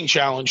eating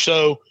challenge.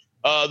 So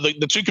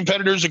the two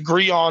competitors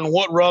agree on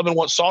what rub and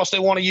what sauce they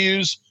want to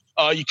use.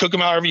 You cook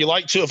them however you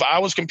like to. If I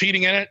was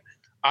competing in it,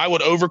 I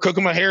would overcook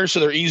them a hair so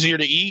they're easier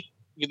to eat.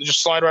 You can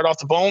just slide right off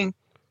the bone.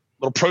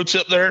 Little pro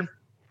tip there.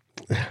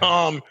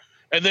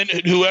 And then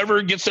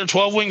whoever gets their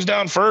 12 wings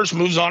down first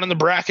moves on in the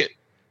bracket.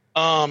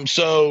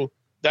 So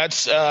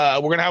that's we're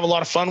going to have a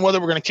lot of fun with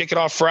it. We're going to kick it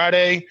off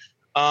Friday.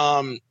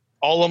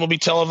 All of them will be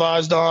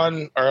televised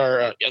on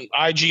or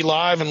IG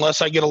Live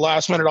unless I get a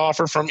last-minute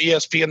offer from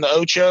ESPN the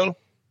Ocho.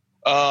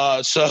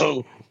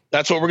 So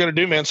that's what we're going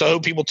to do, man. So I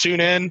hope people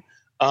tune in.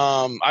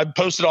 I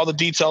posted all the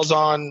details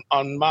on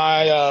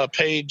my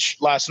page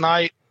last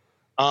night,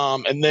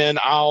 and then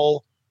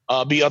I'll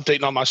be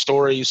updating on my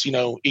stories,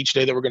 each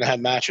day that we're going to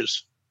have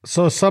matches.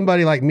 So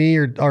somebody like me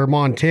or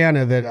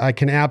Montana that I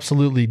can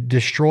absolutely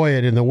destroy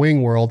it in the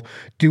wing world,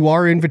 do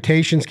our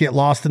invitations get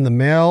lost in the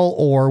mail,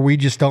 or we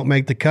just don't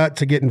make the cut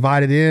to get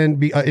invited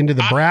into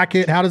the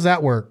bracket? How does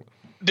that work?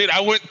 Dude,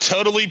 I went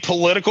totally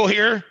political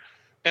here,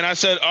 and I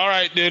said, all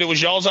right, dude, it was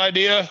y'all's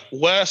idea.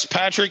 Wes,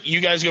 Patrick,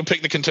 you guys go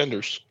pick the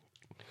contenders.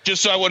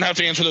 Just so I wouldn't have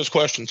to answer those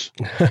questions.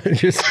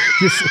 just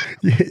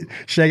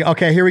shake.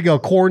 Okay, here we go.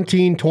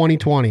 Quarantine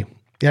 2020.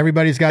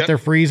 Everybody's got their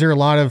freezer. A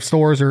lot of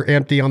stores are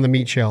empty on the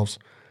meat shelves.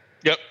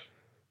 Yep.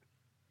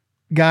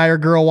 Guy or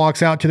girl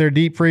walks out to their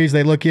deep freeze.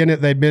 They look in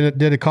it. They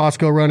did a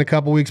Costco run a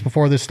couple weeks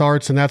before this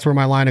starts, and that's where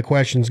my line of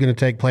questions is going to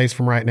take place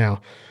from right now.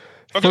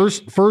 Okay.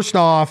 First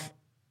off,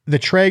 the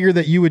Traeger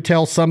that you would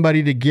tell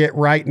somebody to get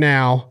right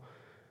now,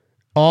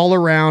 all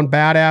around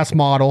badass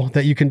model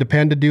that you can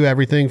depend to do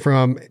everything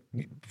from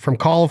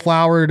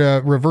cauliflower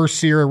to reverse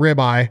sear a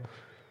ribeye.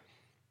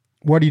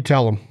 What do you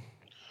tell them?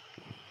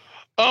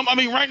 I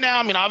mean, right now,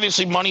 I mean,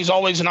 obviously, money's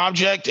always an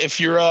object. If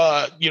you're,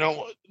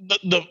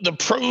 the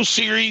Pro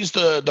Series,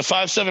 the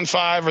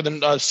 575 or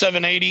the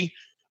 780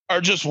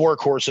 are just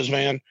workhorses,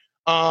 man.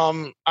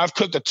 I've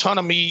cooked a ton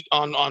of meat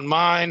on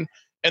mine,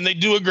 and they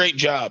do a great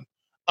job.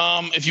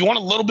 If you want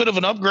a little bit of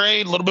an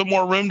upgrade, a little bit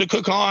more room to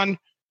cook on,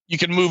 you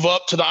can move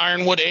up to the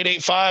Ironwood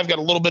 885. Got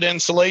a little bit of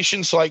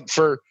insulation. So, like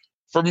for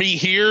me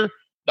here,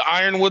 the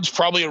Ironwood's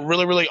probably a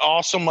really, really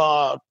awesome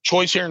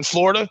choice here in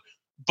Florida.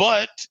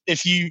 But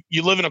if you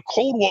live in a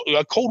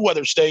cold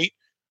weather state,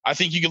 I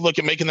think you could look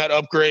at making that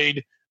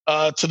upgrade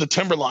to the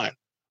Timberline.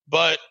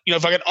 But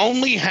if I could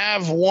only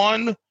have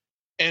one,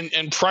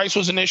 and price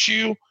was an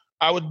issue,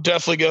 I would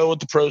definitely go with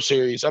the Pro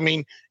Series. I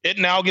mean, it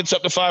now gets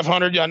up to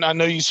 500. I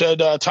know you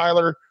said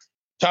Tyler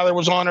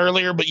was on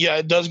earlier, but yeah,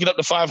 it does get up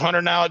to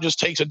 500 now. It just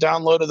takes a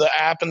download of the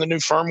app and the new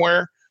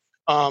firmware.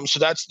 So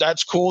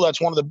that's cool.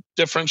 That's one of the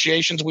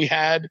differentiations we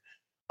had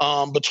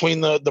between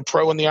the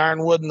Pro and the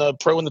Ironwood and the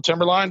Pro and the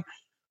Timberline.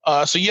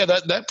 So yeah,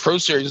 that Pro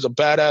Series is a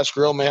badass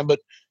grill, man. But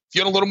if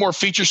you want a little more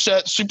feature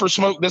set, super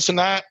smoke, this and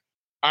that,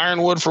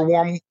 Ironwood for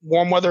warm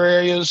weather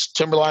areas,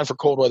 Timberline for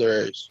cold weather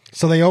areas.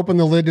 So they open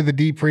the lid to the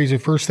deep freezer.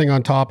 First thing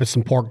on top is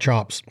some pork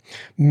chops,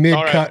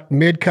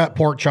 mid-cut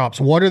pork chops.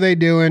 What are they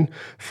doing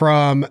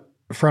from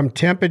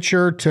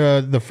temperature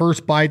to the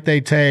first bite they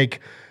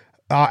take?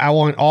 I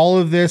want all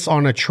of this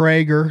on a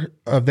Traeger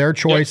of their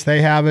choice. Yep.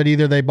 They have it.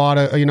 Either they bought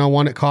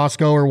one at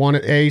Costco or one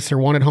at Ace or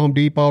one at Home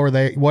Depot, or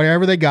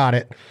whatever they got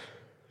it.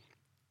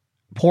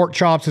 Pork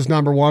chops is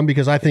number one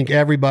because I think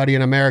everybody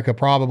in America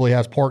probably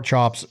has pork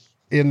chops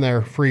in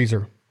their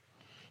freezer.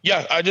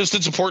 Yeah, I just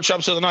did some pork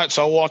chops the other night,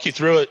 so I'll walk you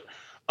through it.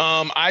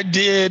 I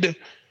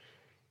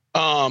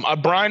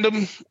brined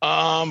them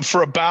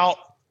for about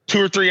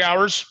 2 or 3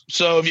 hours.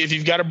 So if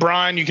you've got a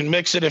brine, you can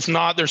mix it. If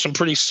not, there's some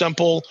pretty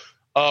simple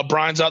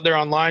brines out there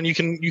online you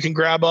can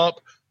grab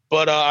up.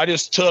 But I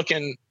just took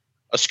a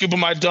scoop of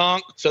my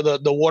dunk to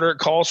the water it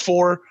calls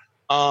for.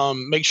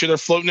 Make sure they're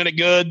floating in it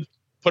good.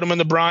 Put them in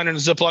the brine in a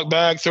Ziploc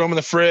bag, throw them in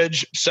the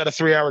fridge, set a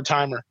 3-hour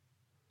timer.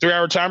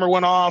 3-hour timer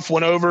went off,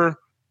 went over,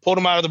 pulled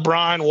them out of the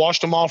brine, washed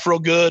them off real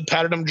good,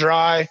 patted them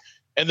dry.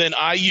 And then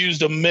I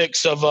used a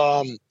mix of,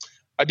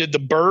 I did the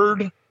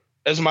Bird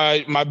as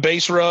my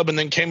base rub, and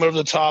then came over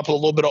the top with a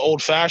little bit of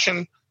Old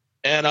Fashioned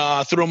and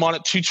threw them on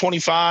at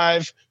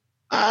 225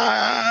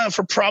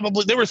 for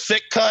probably, they were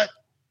thick cut.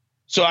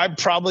 So they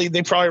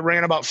probably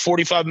ran about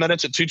 45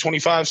 minutes at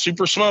 225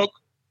 super smoke.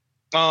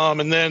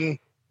 And then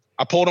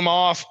I pulled them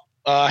off,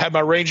 had my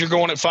Ranger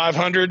going at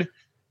 500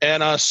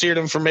 and seared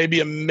them for maybe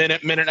a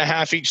minute and a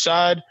half each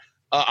side.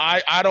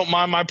 I don't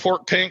mind my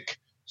pork pink,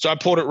 so I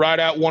pulled it right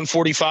at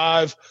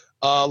 145,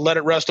 let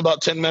it rest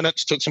about 10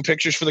 minutes, took some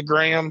pictures for the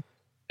gram,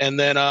 and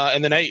then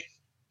ate.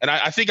 And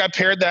I think I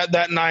paired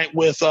that night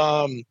with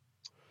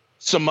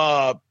some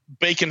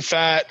bacon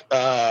fat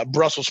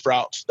Brussels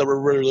sprouts that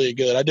were really, really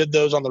good. I did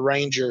those on the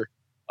Ranger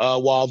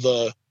while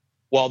the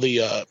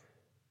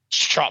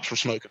chops were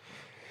smoking.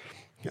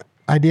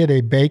 I did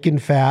a bacon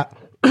fat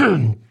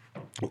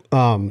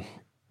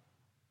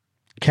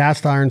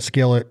cast iron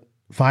skillet,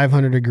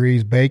 500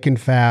 degrees, bacon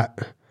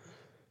fat,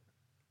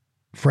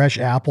 fresh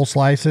apple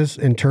slices,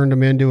 and turned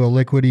them into a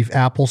liquidy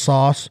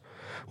applesauce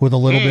with a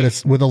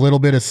little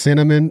bit of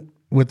cinnamon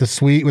with the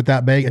sweet with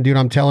that bacon. Dude,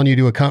 I'm telling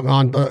you,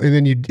 and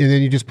then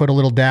you just put a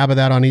little dab of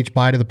that on each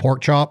bite of the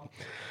pork chop.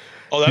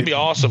 Oh, that'd be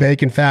awesome.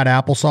 Bacon fat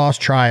applesauce.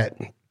 Try it.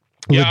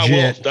 Yeah,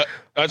 legit. I will.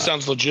 That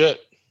sounds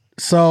legit.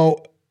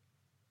 So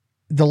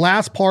the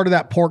last part of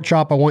that pork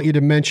chop, I want you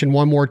to mention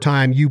one more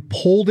time. You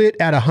pulled it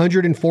at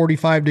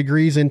 145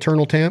 degrees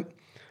internal temp?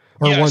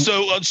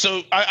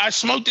 So I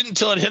smoked it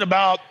until it hit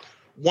about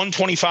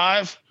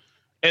 125,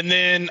 and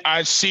then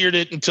I seared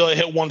it until it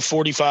hit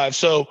 145.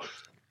 So a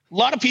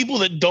lot of people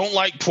that don't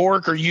like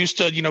pork are used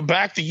to,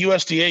 back the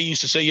USDA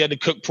used to say you had to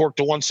cook pork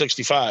to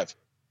 165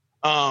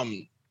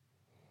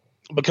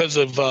 because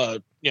of,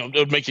 it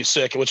would make you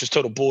sick, which is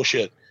total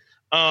bullshit.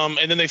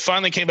 And then they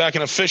finally came back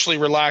and officially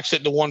relaxed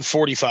it to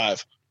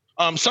 145.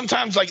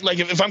 Sometimes like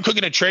if I'm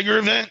cooking a Traeger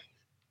event,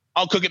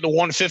 I'll cook it to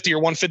 150 or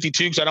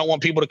 152 because I don't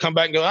want people to come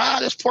back and go,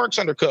 this pork's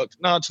undercooked.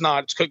 No, it's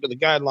not. It's cooked to the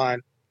guideline.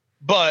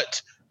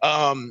 But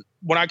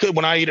when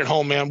I eat at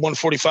home, man,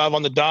 145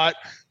 on the dot.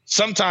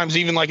 Sometimes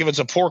even like if it's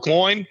a pork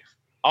loin,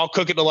 I'll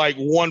cook it to like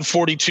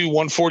 142,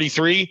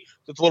 143.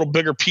 It's a little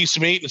bigger piece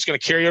of meat, and it's going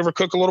to carry over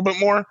cook a little bit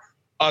more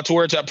to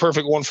where it's at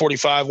perfect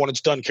 145 when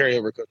it's done carry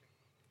over cooking.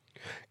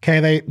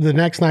 Okay, the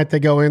next night they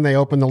go in, they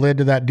open the lid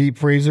to that deep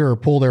freezer or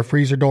pull their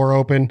freezer door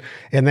open,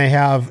 and they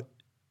have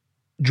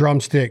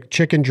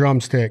chicken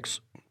drumsticks.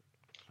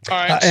 All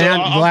right.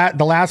 And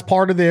the last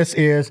part of this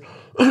is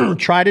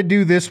try to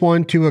do this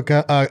one to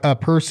a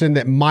person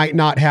that might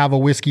not have a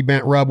whiskey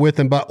bent rub with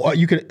them, but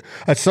you could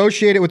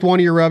associate it with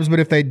one of your rubs. But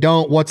if they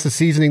don't, what's the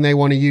seasoning they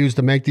want to use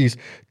to make these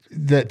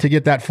to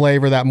get that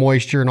flavor, that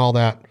moisture, and all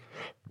that?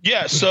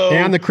 Yeah. So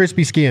and the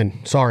crispy skin.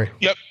 Sorry.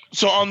 Yep.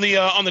 So on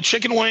the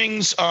chicken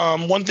wings,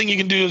 one thing you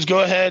can do is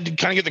go ahead and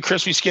kind of get the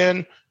crispy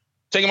skin,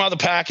 take them out of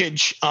the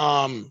package.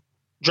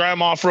 Dry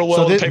them off real well.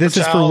 So with a paper this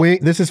is towel.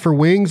 this is for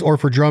wings or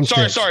for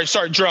drumsticks?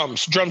 Sorry.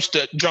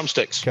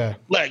 Drumsticks. Okay.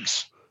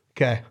 Legs.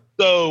 Okay.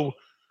 So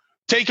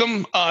take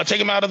them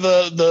out of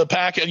the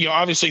package. You know,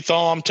 obviously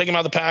thaw them. Take them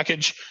out of the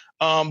package.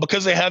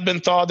 Because they have been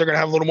thawed, they're gonna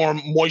have a little more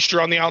moisture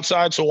on the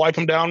outside. So wipe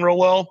them down real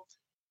well.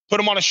 Put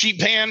them on a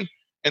sheet pan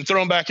and throw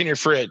them back in your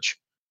fridge.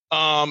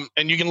 And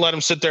you can let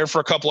them sit there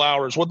for a couple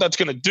hours. What that's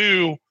gonna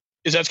do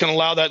is that's gonna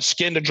allow that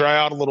skin to dry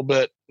out a little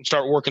bit and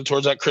start working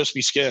towards that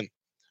crispy skin.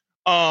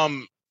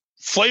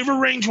 Flavor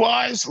range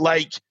wise,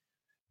 like,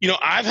 you know,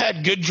 I've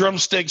had good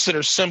drumsticks that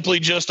are simply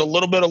just a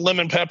little bit of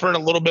lemon pepper and a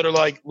little bit of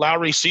like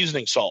Lowry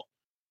seasoning salt.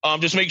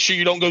 Just make sure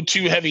you don't go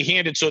too heavy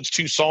handed so it's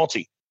too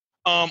salty.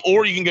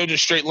 Or you can go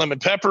just straight lemon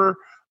pepper.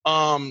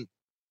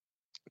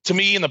 To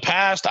me, in the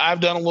past, I've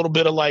done a little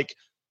bit of like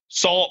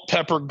salt,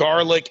 pepper,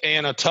 garlic,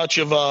 and a touch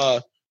of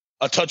a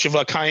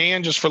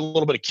cayenne just for a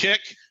little bit of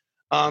kick.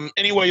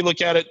 Any way you look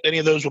at it, any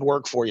of those would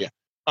work for you.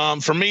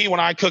 For me,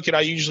 when I cook it,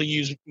 I usually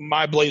use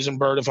my Blazing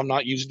Bird if I'm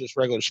not using just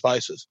regular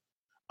spices.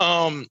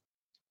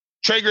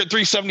 Traeger at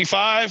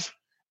 375.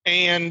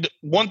 And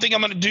one thing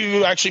I'm going to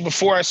do actually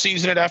before I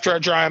season it, after I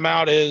dry them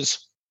out,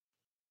 is,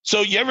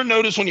 so you ever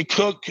notice when you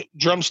cook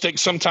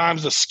drumsticks,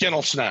 sometimes the skin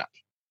will snap.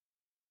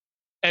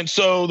 And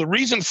so the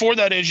reason for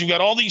that is you got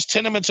all these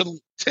tendons and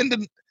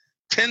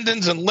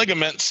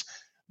ligaments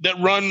that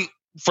run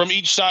from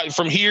each side,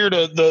 from here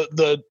to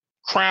the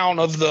crown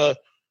of the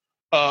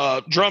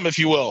drum, if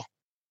you will.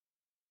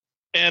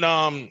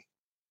 And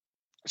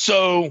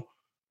so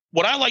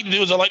what I like to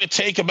do is I like to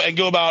take and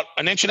go about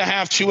 1.5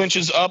 inches, 2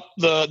 inches up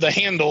the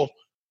handle,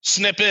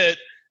 snip it,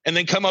 and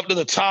then come up to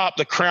the top,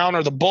 the crown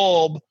or the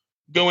bulb,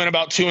 go in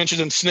about 2 inches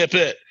and snip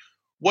it.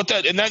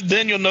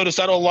 Then you'll notice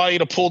that'll allow you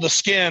to pull the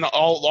skin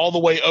all the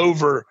way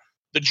over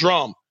the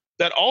drum.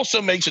 That also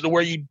makes it to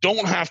where you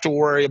don't have to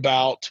worry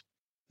about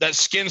that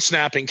skin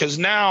snapping, because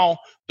now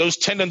those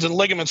tendons and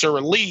ligaments are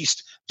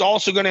released. It's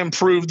also going to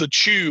improve the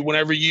chew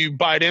whenever you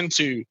bite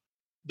into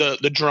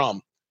the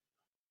drum.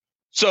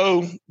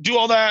 So do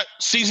all that,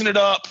 season it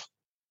up,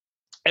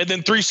 and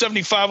then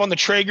 375 on the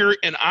Traeger.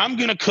 And I'm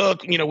going to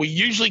cook, you know, we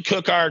usually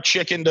cook our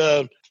chicken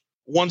to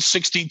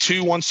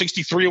 162,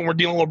 163 when we're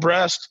dealing with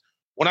breast.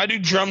 When I do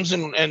drums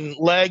and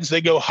legs,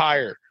 they go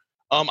higher.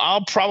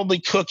 I'll probably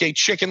cook a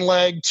chicken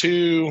leg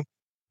to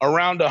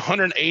around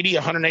 180,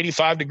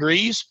 185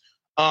 degrees.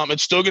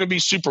 It's still going to be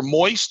super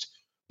moist,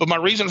 but my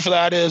reason for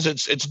that is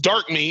it's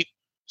dark meat.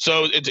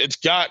 So it's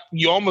got,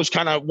 you almost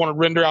kind of want to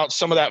render out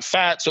some of that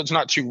fat so it's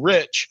not too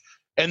rich.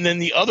 And then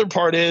the other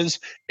part is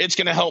it's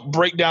going to help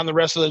break down the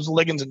rest of those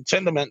ligaments and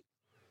tendons.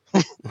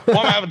 Well,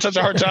 I'm having such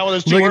a hard time with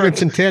those two ligaments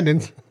words. And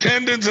tendons.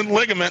 Tendons and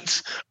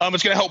ligaments.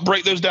 It's going to help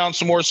break those down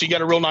some more, so you get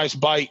a real nice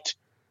bite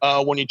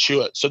when you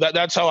chew it. So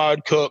that's how I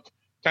would cook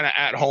kind of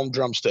at home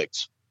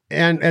drumsticks.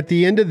 And at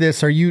the end of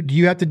this, do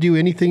you have to do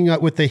anything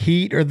with the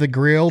heat or the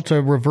grill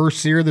to reverse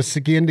sear the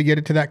skin to get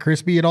it to that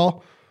crispy at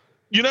all?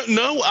 You know,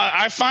 no.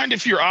 I find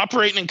if you're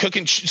operating and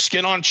cooking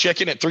skin on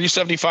chicken at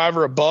 375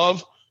 or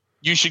above,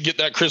 you should get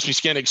that crispy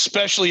skin,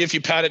 especially if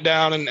you pat it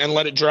down and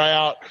let it dry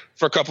out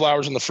for a couple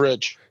hours in the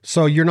fridge.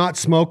 So you're not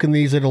smoking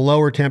these at a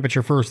lower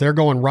temperature first. They're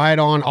going right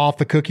on off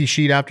the cookie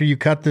sheet after you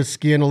cut the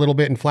skin a little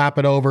bit and flap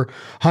it over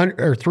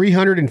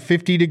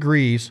 350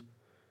 degrees.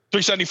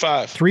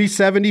 375.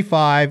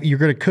 375. You're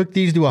going to cook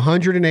these to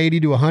 180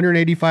 to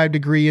 185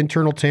 degree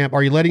internal temp.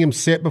 Are you letting them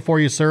sit before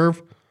you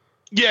serve?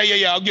 Yeah.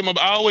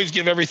 I always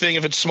give everything,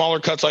 if it's smaller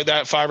cuts like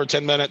that, 5 or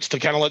 10 minutes to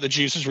kind of let the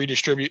juices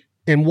redistribute.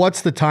 And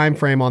what's the time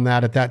frame on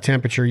that at that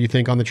temperature, you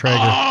think, on the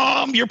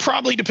Traeger? You're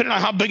probably, depending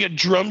on how big of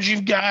drums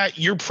you've got,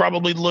 you're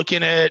probably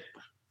looking at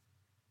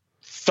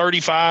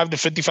 35 to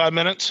 55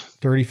 minutes.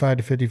 35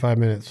 to 55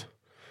 minutes.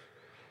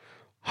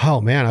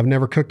 Oh, man, I've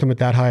never cooked them at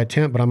that high a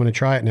temp, but I'm going to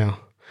try it now.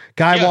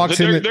 Guy walks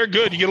in. They're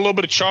good. You get a little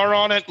bit of char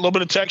on it, a little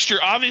bit of texture.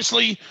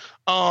 Obviously,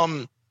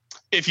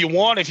 if you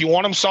want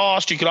them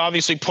sauced, you could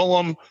obviously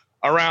pull them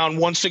around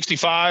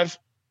 165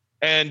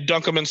 and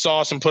dunk them in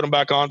sauce and put them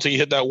back on until you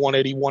hit that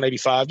 180,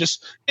 185.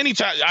 Just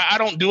anytime. I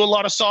don't do a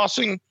lot of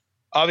saucing,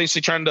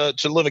 obviously trying to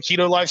live a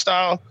keto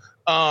lifestyle.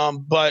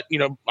 But, you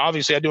know,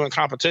 obviously I do in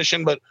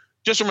competition. But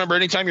just remember,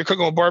 anytime you're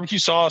cooking with barbecue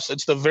sauce,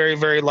 it's the very,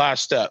 very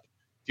last step.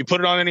 If you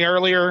put it on any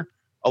earlier,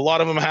 a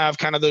lot of them have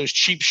kind of those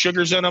cheap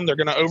sugars in them. They're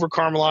going to over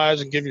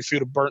caramelize and give your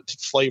food a burnt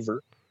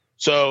flavor.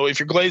 So if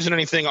you're glazing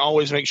anything,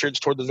 always make sure it's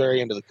toward the very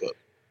end of the cook.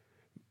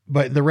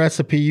 But the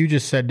recipe you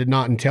just said did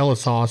not entail a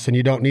sauce, and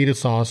you don't need a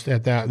sauce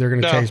at that. They're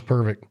going to taste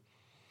perfect.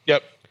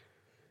 Yep.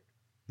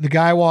 The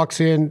guy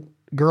walks in,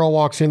 girl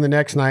walks in the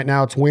next night.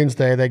 Now it's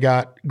Wednesday. They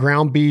got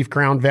ground beef,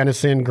 ground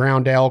venison,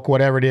 ground elk,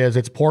 whatever it is.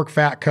 It's pork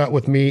fat cut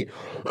with meat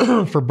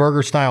for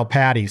burger style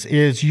patties.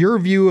 Is your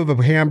view of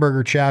a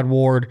hamburger, Chad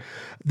Ward,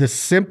 the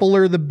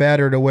simpler the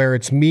better, to where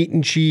it's meat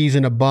and cheese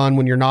in a bun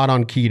when you're not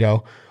on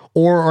keto?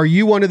 Or are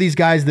you one of these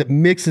guys that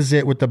mixes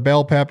it with the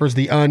bell peppers,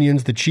 the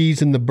onions, the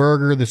cheese in the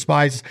burger, the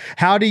spices?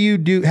 How do you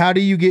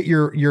get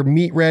your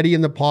meat ready in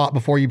the pot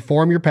before you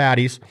form your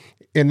patties?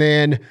 And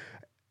then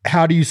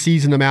how do you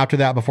season them after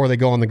that before they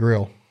go on the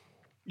grill?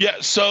 Yeah,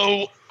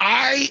 so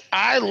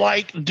I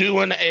like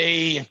doing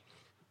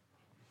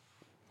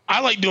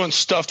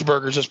stuffed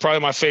burgers. It's probably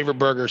my favorite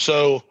burger.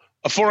 So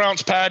a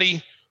 4-ounce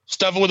patty,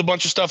 stuff it with a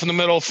bunch of stuff in the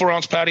middle,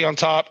 4-ounce patty on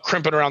top,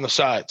 crimp it around the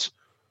sides.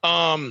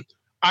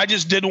 I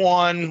just did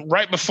one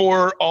right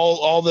before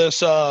all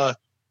this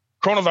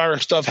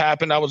coronavirus stuff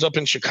happened. I was up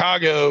in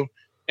Chicago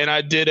and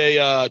I did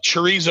a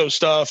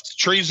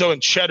chorizo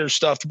and cheddar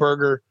stuffed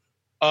burger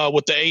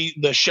with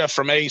the chef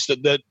from Ace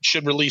that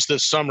should release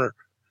this summer.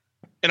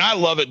 And I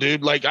love it,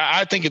 dude. Like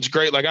I think it's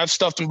great. Like I've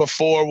stuffed them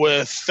before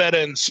with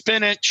feta and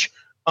spinach.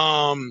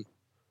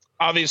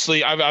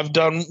 Obviously I've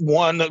done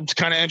one that's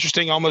kind of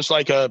interesting, almost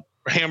like a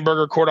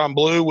hamburger cordon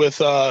bleu with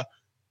a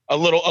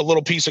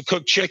little piece of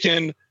cooked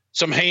chicken,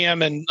 some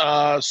ham, and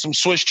some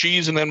Swiss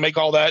cheese, and then make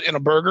all that in a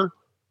burger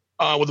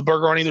with a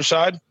burger on either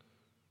side.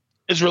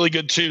 Is really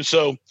good too.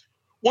 So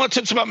one of the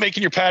tips about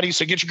making your patties,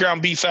 so get your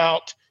ground beef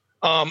out.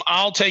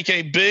 I'll take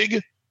a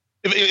big,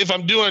 if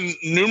I'm doing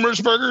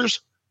numerous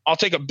burgers, I'll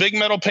take a big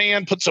metal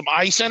pan, put some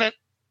ice in it,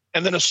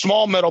 and then a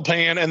small metal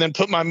pan, and then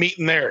put my meat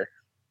in there.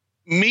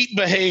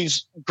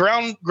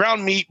 Ground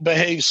meat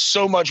behaves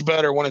so much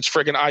better when it's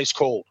friggin' ice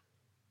cold.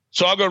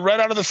 So I'll go right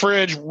out of the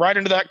fridge, right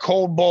into that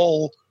cold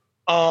bowl.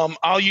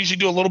 I'll usually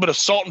do a little bit of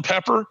salt and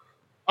pepper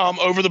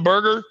over the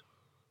burger,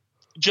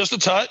 just a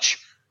touch.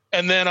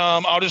 And then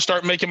I'll just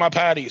start making my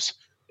patties.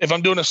 If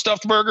I'm doing a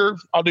stuffed burger,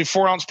 I'll do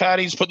 4-ounce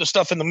patties, put the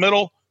stuff in the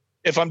middle.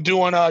 If I'm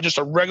doing just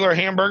a regular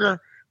hamburger,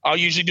 I'll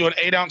usually do an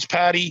 8-ounce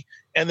patty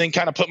and then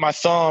kind of put my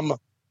thumb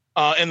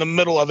in the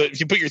middle of it.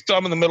 If you put your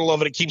thumb in the middle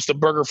of it, it keeps the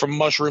burger from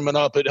mushrooming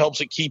up. It helps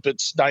it keep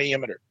its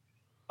diameter.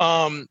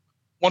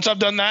 Once I've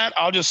done that,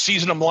 I'll just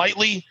season them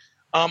lightly.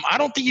 I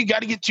don't think you got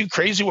to get too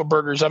crazy with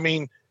burgers. I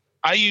mean,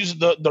 I use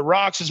the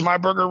Rocks as my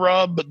burger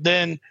rub, but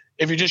then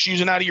if you're just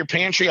using out of your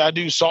pantry, I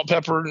do salt,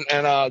 pepper,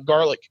 and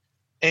garlic.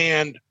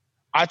 And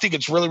I think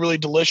it's really, really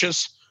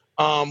delicious.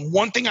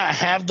 One thing I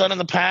have done in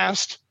the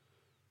past,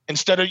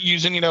 instead of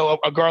using,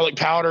 a garlic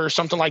powder or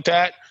something like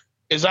that,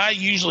 is I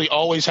usually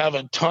always have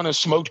a ton of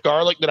smoked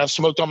garlic that I've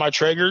smoked on my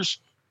Traegers,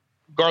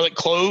 garlic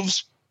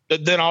cloves,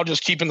 that then I'll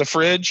just keep in the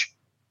fridge.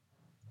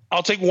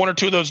 I'll take 1 or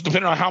 2 of those,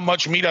 depending on how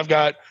much meat I've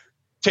got,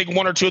 take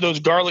 1 or 2 of those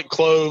garlic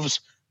cloves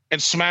and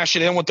smash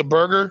it in with the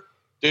burger.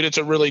 Dude, it's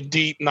a really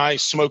deep,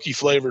 nice, smoky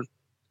flavor.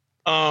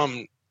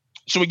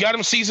 So we got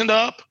them seasoned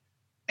up.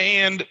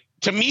 And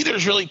to me,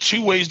 there's really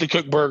 2 ways to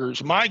cook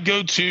burgers. My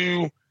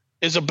go-to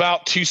is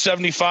about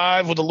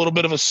 275 with a little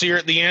bit of a sear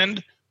at the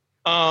end.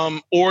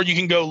 Or you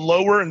can go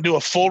lower and do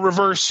a full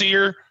reverse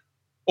sear.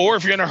 Or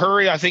if you're in a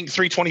hurry, I think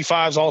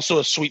 325 is also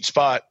a sweet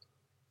spot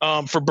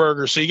for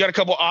burgers. So you got a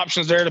couple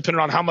options there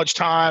depending on how much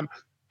time,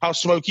 how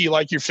smoky you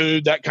like your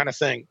food, that kind of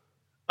thing.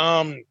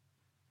 And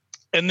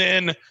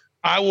then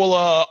I will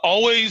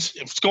always,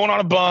 if it's going on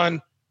a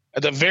bun,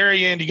 at the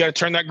very end, you got to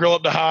turn that grill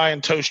up to high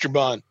and toast your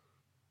bun.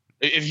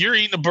 If you're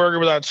eating a burger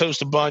without a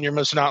toasted bun, you're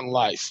missing out in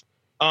life.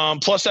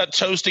 Plus that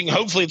toasting,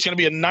 hopefully it's going to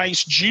be a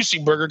nice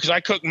juicy burger because I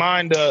cook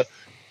mine to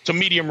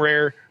medium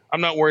rare.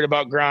 I'm not worried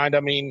about grind. I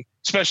mean,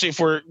 especially if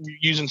we're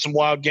using some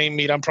wild game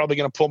meat, I'm probably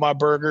going to pull my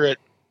burger at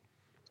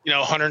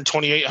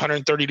 128,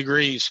 130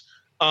 degrees.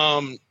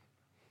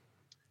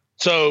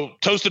 So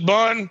toasted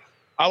bun,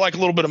 I like a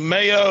little bit of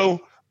mayo.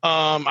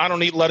 I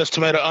don't eat lettuce,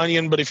 tomato,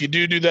 onion, but if you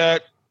do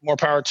that, more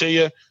power to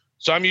you.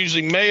 So I'm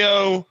usually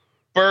mayo,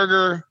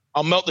 burger.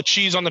 I'll melt the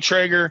cheese on the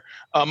Traeger.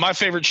 My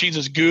favorite cheese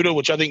is Gouda,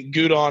 which I think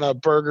Gouda on a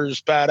burger is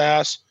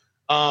badass.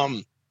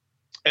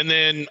 And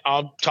then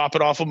I'll top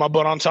it off with my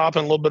bun on top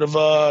and a little bit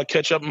of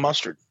ketchup and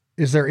mustard.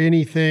 Is there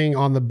anything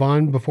on the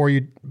bun before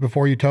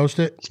you toast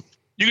it?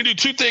 You can do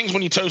 2 things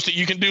when you toast it.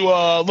 You can do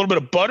a little bit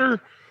of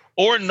butter,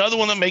 or another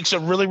one that makes a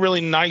really,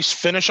 really nice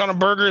finish on a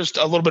burger is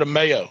a little bit of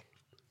mayo.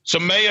 So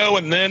mayo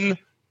and then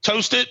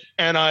toast it,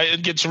 and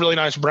it gets a really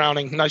nice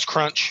browning, nice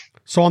crunch.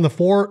 So on the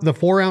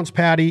 4-ounce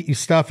patty, you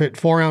stuff it,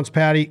 4-ounce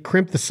patty,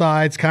 crimp the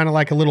sides, kind of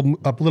like a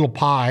little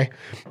pie.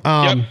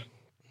 Yep.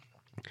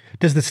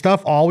 Does the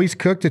stuff always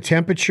cook to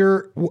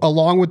temperature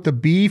along with the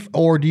beef,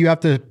 or do you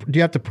have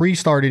to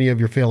pre-start any of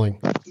your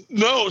filling?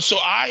 No, so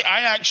I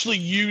actually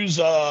use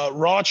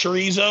raw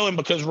chorizo, and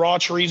because raw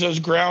chorizo is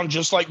ground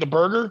just like the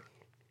burger,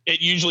 it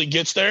usually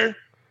gets there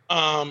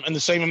in the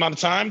same amount of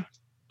time.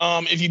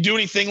 If you do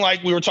anything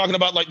like we were talking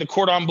about, like the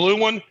cordon bleu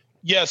one,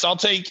 yes, I'll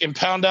take and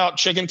pound out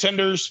chicken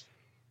tenders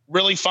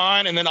really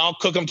fine, and then I'll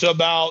cook them to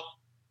about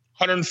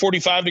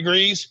 145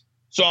 degrees.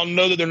 So I'll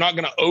know that they're not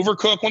going to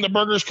overcook when the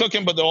burger's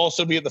cooking, but they'll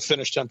also be at the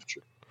finished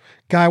temperature.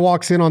 Guy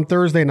walks in on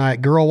Thursday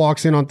night. Girl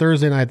walks in on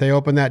Thursday night. They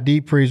open that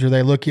deep freezer.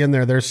 They look in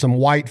there. There's some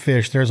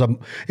whitefish.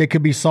 It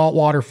could be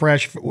saltwater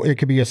fresh. It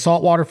could be a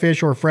saltwater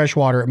fish or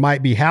freshwater. It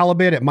might be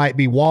halibut. It might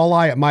be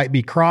walleye. It might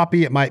be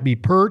crappie. It might be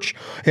perch.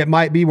 It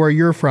might be where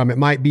you're from. It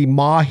might be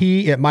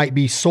mahi. It might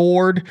be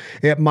sword.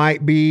 It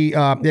might be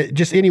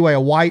just anyway,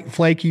 a white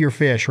flakier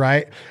fish,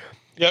 right?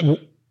 Yep.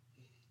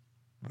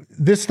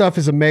 this stuff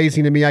is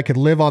amazing to me. I could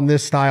live on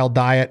this style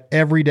diet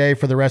every day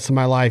for the rest of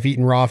my life,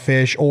 eating raw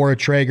fish or a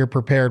Traeger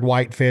prepared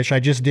white fish. I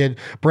just did,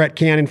 Brett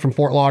Cannon from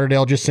Fort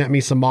Lauderdale just sent me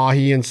some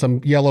mahi and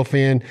some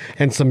yellowfin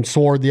and some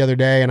sword the other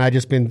day, and I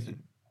just been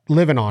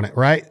living on it,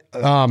 right?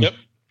 Yep.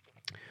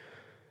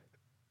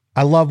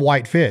 I love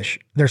white fish.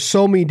 There's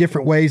so many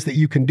different ways that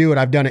you can do it.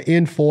 I've done it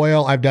in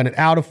foil. I've done it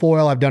out of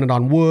foil. I've done it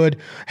on wood.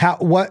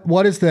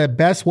 What is the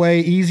best way,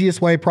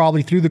 easiest way,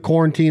 probably through the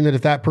quarantine, that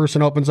if that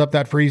person opens up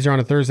that freezer on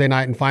a Thursday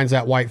night and finds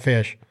that white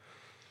fish?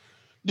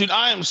 Dude,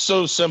 I am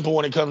so simple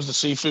when it comes to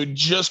seafood,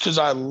 just because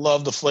I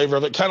love the flavor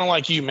of it. Kind of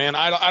like you, man.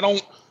 I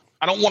don't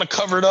want to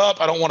cover it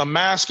up. I don't want to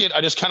mask it. I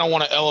just kind of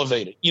want to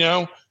elevate it, you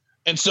know?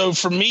 And so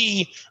for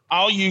me,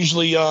 I'll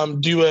usually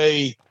do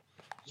a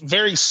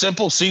very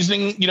simple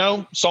seasoning, you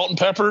know, salt and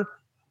pepper.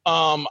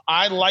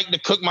 I like to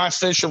cook my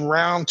fish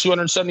around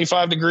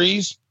 275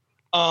 degrees.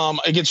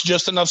 It gets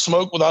just enough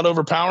smoke without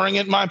overpowering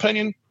it, in my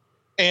opinion.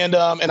 And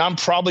I'm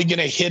probably going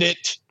to hit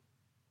it,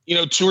 you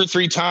know, 2 or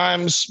 3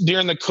 times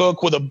during the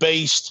cook with a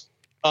baste.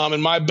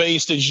 And my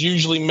baste is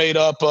usually made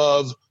up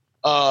of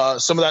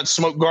some of that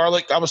smoked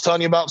garlic I was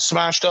telling you about,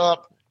 smashed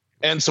up,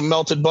 and some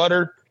melted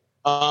butter.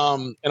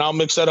 And I'll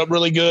mix that up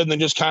really good, and then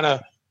just kind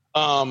of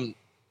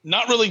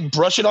not really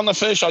brush it on the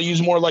fish. I'll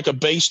use more like a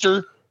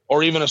baster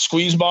or even a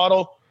squeeze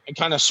bottle and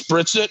kind of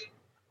spritz it.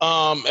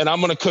 And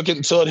I'm going to cook it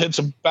until it hits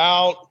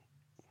about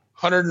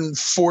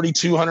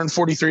 142,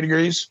 143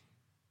 degrees.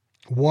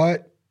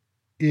 Did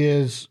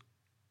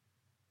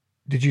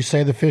you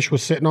say the fish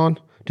was sitting on?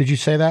 Did you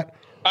say that?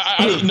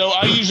 No,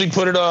 I usually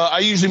put it, I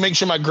usually make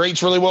sure my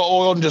grate's really well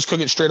oiled and just cook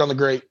it straight on the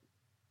grate.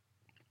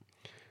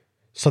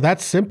 So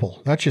that's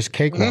simple. That's just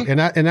cakewalk.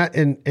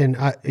 Mm-hmm. And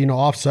I, you know,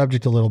 off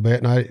subject a little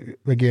bit. And I,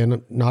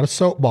 again, not a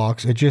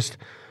soapbox. It just,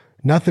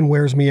 nothing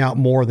wears me out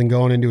more than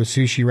going into a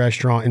sushi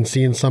restaurant and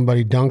seeing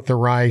somebody dunk the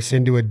rice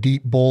into a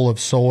deep bowl of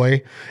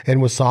soy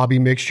and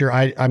wasabi mixture.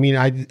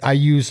 I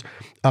use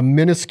a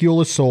minuscule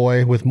of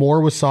soy with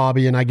more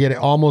wasabi, and I get it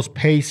almost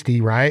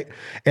pasty, right?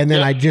 And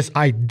then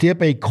I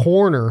dip a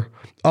corner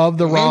of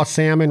the raw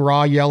salmon,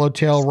 raw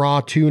yellowtail,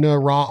 raw tuna,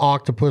 raw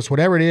octopus,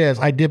 whatever it is.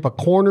 I dip a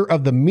corner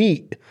of the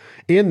meat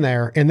in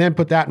there and then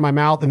put that in my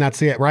mouth, and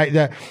that's it,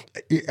 right?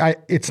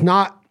 It's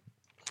not,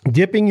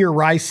 dipping your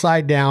rice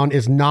side down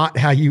is not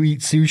how you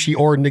eat sushi,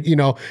 or, you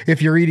know,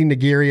 if you're eating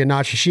nigiri and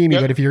not sashimi,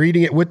 but if you're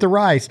eating it with the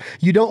rice,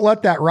 you don't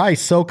let that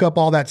rice soak up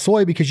all that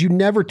soy because you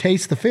never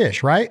taste the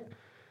fish, right?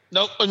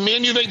 Nope. Me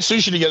and you make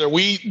sushi together.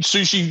 We eat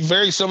sushi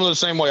very similar the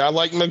same way. I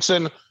like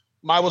mixing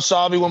my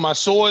wasabi with my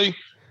soy,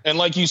 and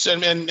like you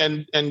said,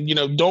 and you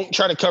know, don't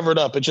try to cover it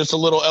up. It's just a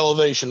little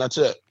elevation. That's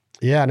it.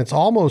 Yeah, and it's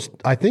almost,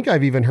 I think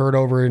I've even heard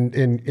over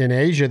in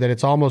Asia that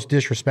it's almost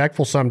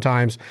disrespectful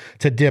sometimes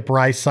to dip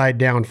rice side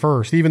down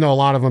first, even though a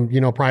lot of them,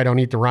 you know, probably don't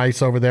eat the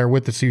rice over there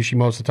with the sushi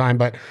most of the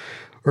time,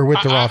 or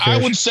with the raw fish.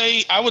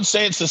 I would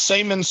say it's the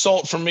same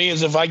insult for me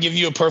as if I give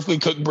you a perfectly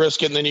cooked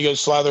brisket and then you go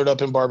slather it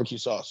up in barbecue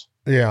sauce.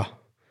 Yeah.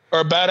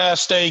 Or a badass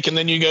steak and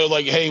then you go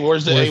like, hey,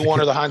 where's the A1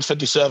 or the Heinz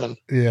 57?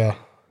 Yeah.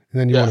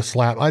 And then you want to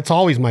slap. It's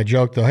always my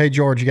joke though. Hey,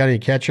 George, you got any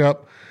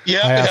ketchup?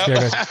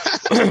 Yeah.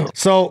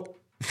 So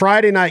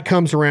Friday night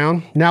comes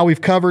around. Now we've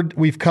covered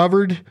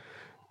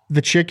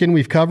the chicken.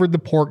 We've covered the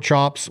pork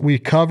chops.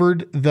 We've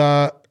covered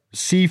the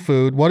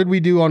seafood. What did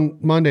we do on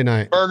Monday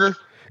night? Burger.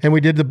 And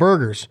we did the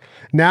burgers.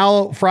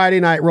 Now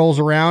Friday night rolls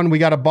around. We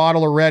got a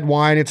bottle of red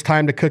wine. It's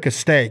time to cook a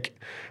steak.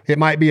 It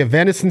might be a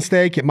venison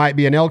steak. It might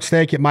be an elk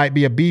steak. It might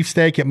be a beef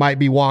steak. It might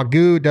be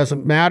Wagyu. It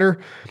doesn't matter.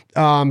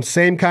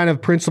 Same kind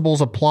of principles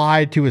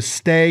apply to a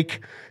steak.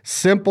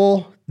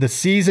 Simple. The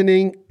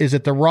seasoning, is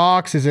it the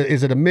rocks? Is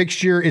it a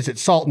mixture? Is it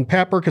salt and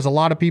pepper? Because a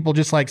lot of people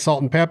just like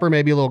salt and pepper,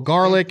 maybe a little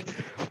garlic.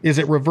 Is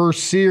it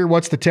reverse sear?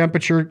 What's the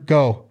temperature?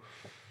 Go.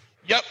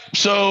 Yep.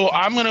 So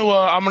I'm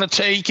gonna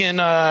take in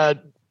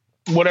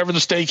whatever the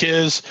steak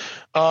is.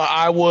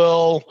 I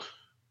will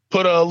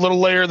put a little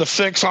layer of the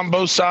fix on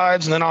both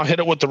sides, and then I'll hit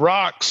it with the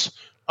rocks.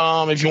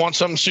 If you want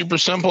something super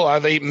simple,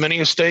 I've ate many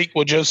a steak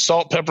with just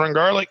salt, pepper, and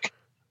garlic.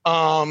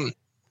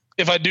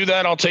 If I do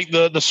that, I'll take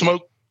the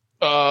smoked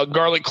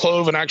garlic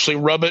clove and actually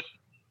rub it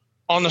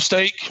on the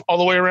steak all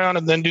the way around,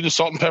 and then do the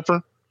salt and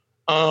pepper.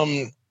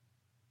 And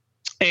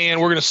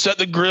we're going to set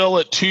the grill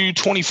at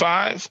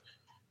 225.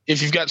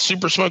 If you've got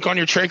super smoke on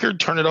your Traeger,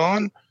 turn it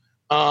on.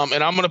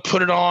 And I'm going to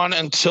put it on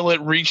until it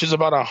reaches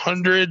about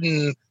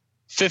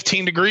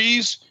 115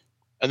 degrees.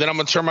 And then I'm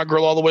going to turn my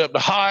grill all the way up to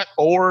hot,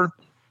 or,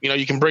 you know,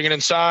 you can bring it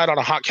inside on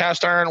a hot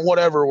cast iron,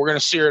 whatever. We're going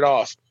to sear it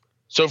off.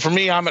 So for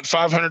me, I'm at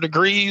 500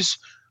 degrees.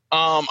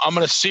 I'm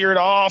going to sear it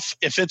off.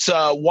 If it's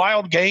a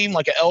wild game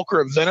like an elk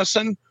or a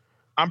venison,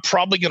 I'm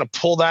probably going to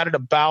pull that at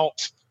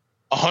about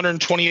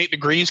 128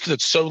 degrees because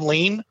it's so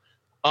lean.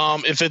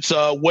 If it's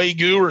a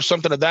Wagyu or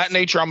something of that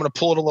nature, I'm going to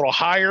pull it a little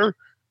higher,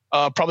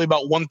 probably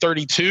about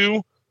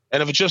 132.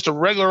 And if it's just a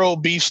regular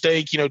old beef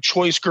steak, you know,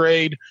 choice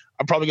grade,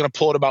 I'm probably going to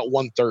pull it about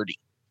 130.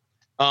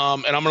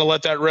 And I'm going to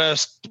let that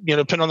rest, you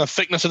know, depending on the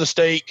thickness of the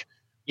steak,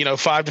 you know,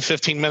 5 to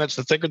 15 minutes.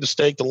 The thicker the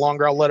steak, the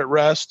longer I'll let it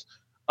rest.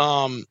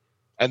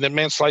 And then,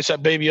 man, slice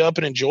that baby up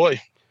and enjoy.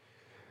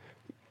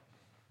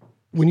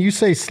 when you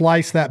say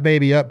slice that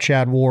baby up,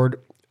 Chad Ward,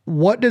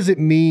 what does it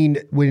mean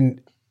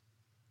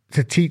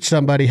to teach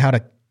somebody how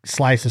to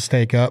slice a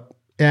steak up?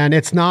 And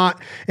it's not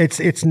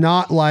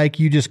like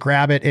you just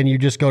grab it and you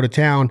just go to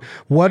town.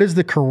 What is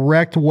the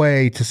correct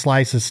way to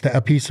slice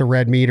a piece of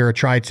red meat or a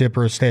tri-tip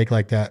or a steak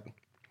like that?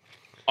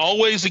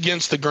 Always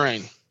against the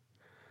grain.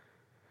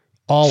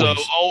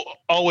 Always. So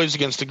always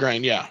against the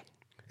grain. Yeah.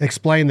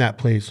 Explain that,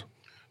 please.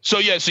 So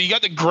yeah, so you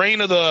got the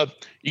grain of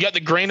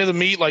the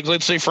meat. Like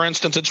let's say for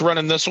instance, it's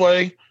running this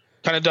way,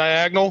 kind of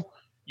diagonal.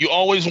 You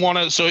always want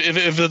to. So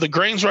if the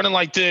grain's running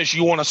like this,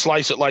 you want to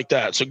slice it like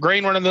that. So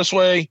grain running this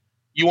way,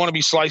 you want to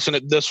be slicing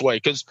it this way,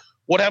 because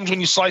what happens when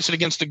you slice it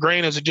against the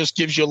grain is it just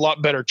gives you a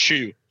lot better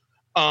chew.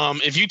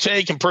 If you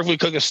take and perfectly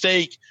cook a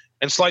steak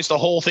and slice the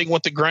whole thing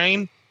with the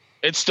grain,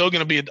 it's still going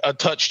to be a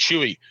touch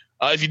chewy.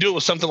 If you do it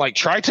with something like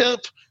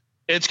tri-tip,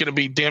 it's going to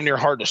be damn near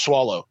hard to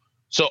swallow.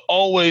 So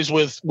always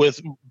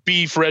with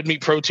beef, red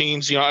meat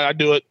proteins, I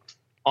do it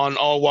on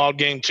all wild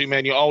game too,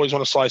 man. You always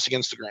want to slice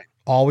against the grain.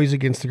 Always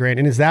against the grain.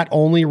 And is that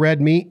only red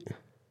meat?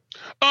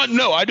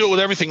 No, I do it with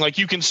everything. Like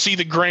you can see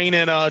the grain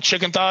in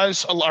chicken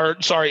thighs,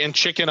 in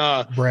chicken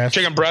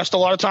breast a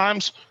lot of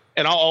times,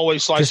 and I'll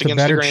always slice just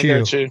against the grain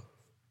there too.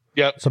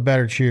 Yep, it's a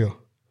better chew.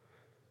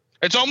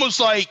 It's almost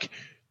like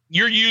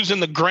you're using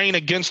the grain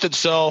against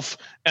itself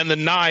and the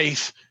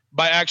knife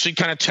by actually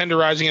kind of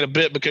tenderizing it a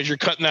bit, because you're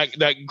cutting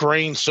that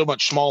grain so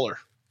much smaller.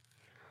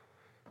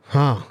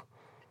 Huh.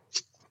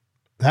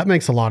 That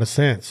makes a lot of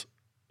sense.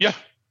 Yeah.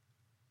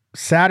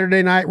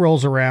 Saturday night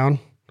rolls around.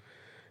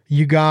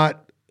 You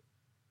got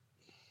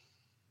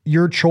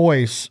your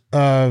choice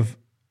of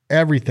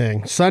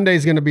everything.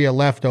 Sunday's going to be a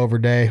leftover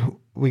day.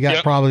 We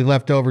got probably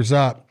leftovers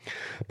up.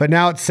 But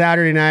now it's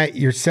Saturday night.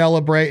 You're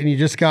celebrating. You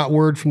just got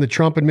word from the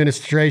Trump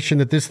administration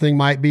that this thing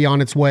might be on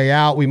its way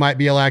out. We might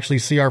be able to actually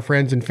see our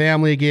friends and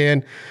family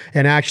again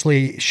and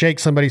actually shake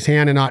somebody's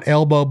hand and not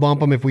elbow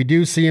bump them. If we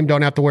do see them,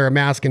 don't have to wear a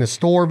mask in a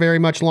store very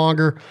much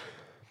longer.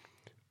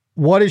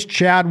 What is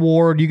Chad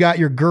Ward? You got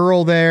your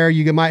girl there.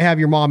 You might have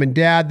your mom and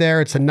dad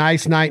there. It's a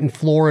nice night in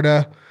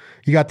Florida.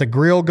 You got the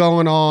grill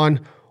going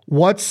on.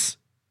 What's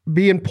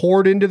being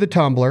poured into the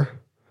tumbler?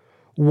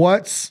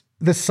 What's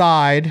the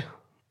side?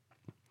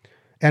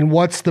 And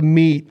what's the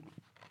meat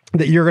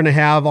that you're going to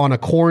have on a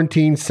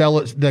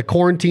the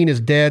quarantine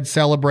is dead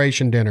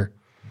celebration dinner?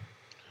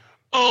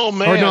 Oh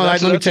man. Or no,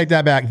 let me take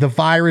that back. The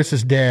virus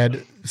is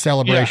dead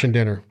celebration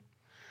dinner.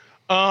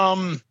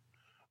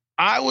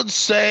 I would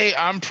say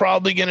I'm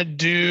probably going to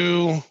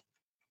do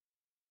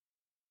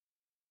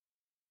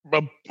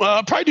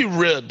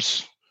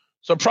ribs.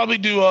 So probably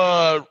do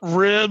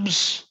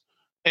ribs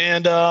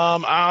and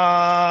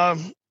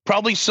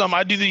probably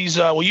I do these,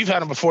 you've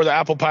had them before, the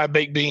apple pie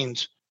baked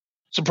beans.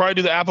 So probably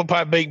do the apple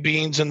pie baked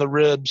beans and the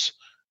ribs.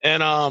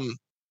 And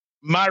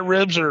my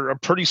ribs are a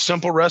pretty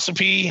simple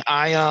recipe.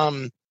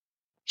 I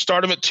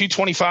start them at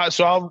 225.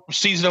 So I'll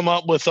season them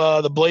up with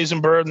the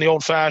Blazing Bird and the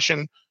Old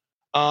Fashioned.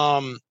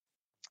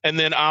 And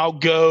then I'll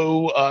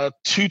go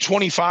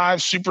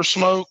 225 super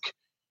smoke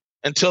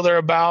until they're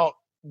about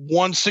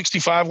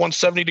 165,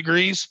 170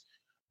 degrees.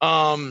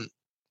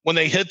 When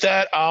they hit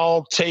that,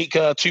 I'll take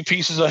 2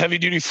 pieces of heavy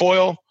duty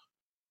foil.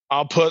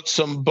 I'll put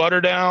some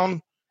butter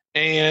down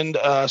and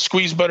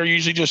squeeze butter,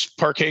 usually just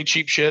Parquet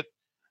cheap shit,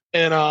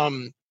 and a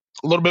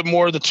little bit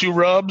more of the 2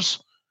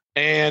 rubs,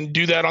 and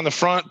do that on the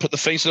front, put the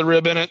face of the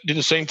rib in it, do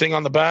the same thing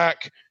on the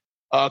back,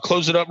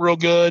 close it up real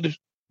good,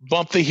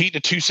 bump the heat to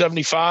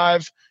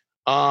 275,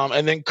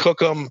 and then cook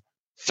them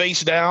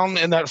face down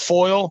in that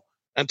foil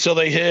until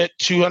they hit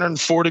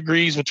 204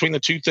 degrees between the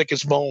 2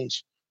 thickest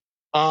bones.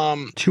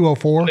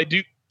 204? They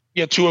do,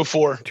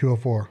 204.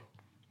 204.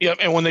 Yep,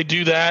 and when they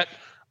do that,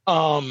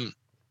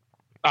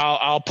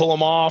 I'll pull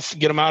them off,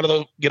 get them out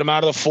of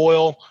the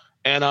foil,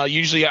 and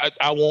usually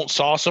I won't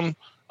sauce them.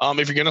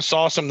 If you're gonna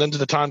sauce them, then's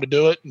the time to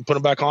do it and put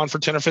them back on for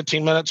 10 or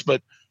 15 minutes.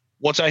 But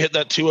once I hit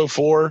that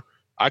 204,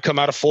 I come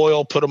out of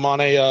foil, put them on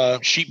a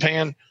sheet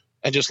pan,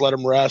 and just let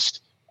them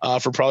rest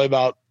for probably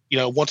about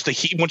once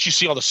you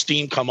see all the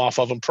steam come off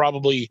of them,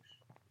 probably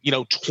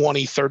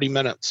 20, 30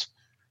 minutes.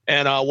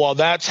 And while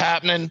that's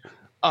happening,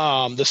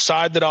 the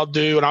side that I'll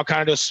do, and I'll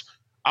kind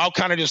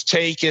of just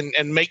take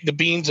and make the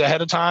beans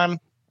ahead of time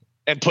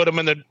and put them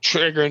in the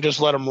trigger and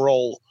just let them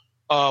roll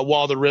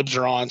while the ribs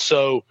are on.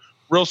 So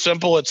real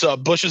simple. It's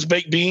Bush's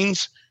baked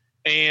beans.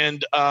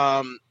 And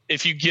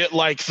if you get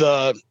like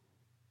the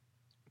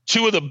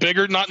 2 of the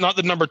bigger, not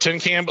the number 10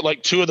 can, but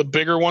like 2 of the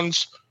bigger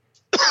ones,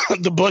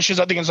 the Bush's,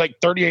 I think it's like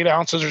 38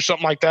 ounces or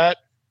something like that.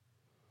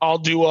 I'll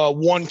do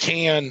 1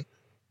 can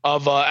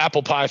of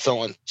apple pie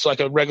filling. It's like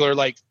a regular,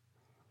 like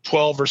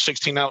 12 or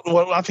 16 ounce.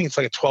 Well, I think it's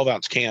like a 12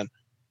 ounce can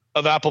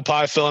of apple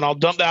pie filling. I'll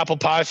dump the apple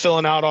pie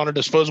filling out on a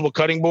disposable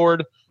cutting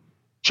board,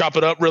 chop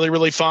it up really,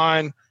 really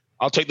fine.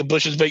 I'll take the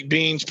Bush's baked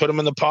beans, put them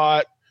in the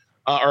pot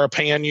or a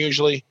pan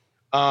usually,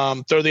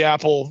 throw the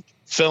apple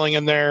filling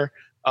in there,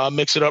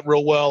 mix it up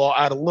real well.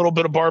 I'll add a little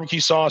bit of barbecue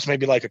sauce,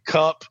 maybe like a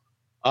cup.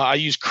 I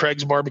use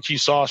Craig's barbecue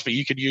sauce, but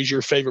you could use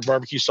your favorite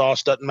barbecue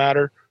sauce. Doesn't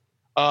matter.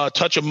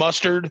 Touch of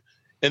mustard.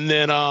 And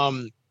then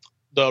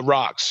the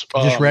rocks.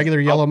 Just regular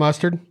yellow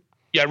mustard?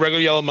 Yeah,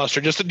 regular yellow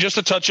mustard. Just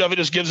a touch of it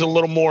just gives it a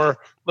little more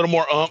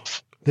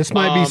oomph. This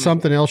might be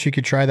something else you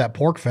could try that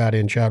pork fat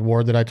in, Chad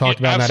Ward, that I talked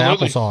about in that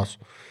applesauce.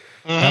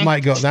 That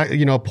might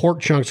go,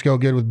 pork chunks go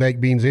good with baked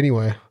beans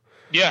anyway.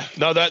 Yeah,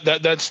 no,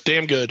 that's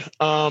damn good.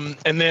 And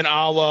then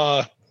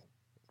I'll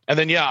put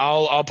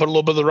a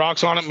little bit of the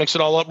rocks on it, mix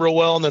it all up real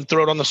well, and then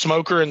throw it on the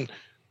smoker. And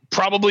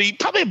probably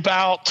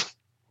about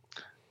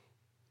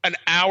an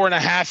hour and a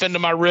half into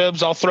my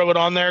ribs, I'll throw it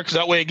on there because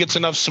that way it gets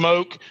enough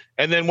smoke.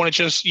 And then when it's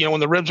just, when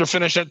the ribs are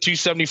finished at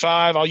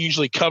 275, I'll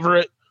usually cover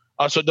it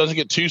so it doesn't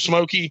get too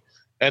smoky.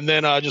 And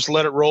then just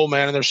let it roll,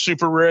 man. And they're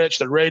super rich.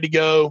 They're ready to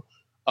go.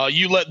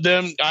 You let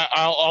them.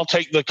 I'll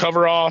take the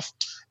cover off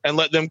and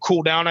let them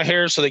cool down a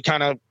hair so they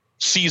kind of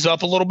seize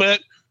up a little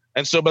bit.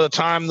 And so by the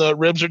time the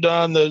ribs are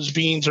done, those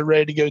beans are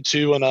ready to go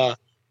too. And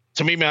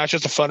to me, man, it's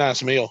just a fun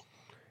ass meal.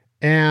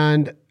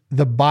 And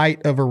the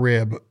bite of a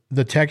rib,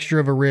 the texture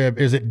of a rib,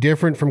 is it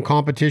different from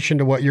competition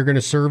to what you're going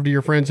to serve to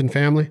your friends and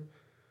family?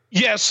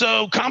 Yeah.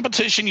 So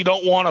competition, you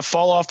don't want to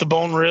fall off the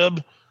bone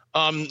rib.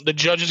 The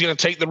judge is going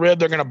to take the rib,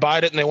 they're going to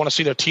bite it, and they want to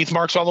see their teeth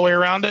marks all the way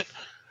around it.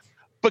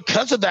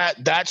 Because of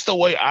that, that's the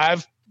way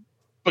I've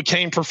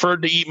became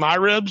preferred to eat my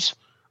ribs.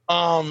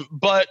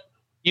 But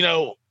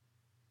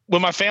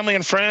with my family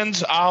and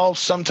friends, I'll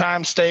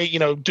sometimes stay,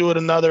 do it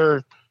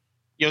another,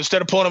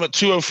 instead of pulling them at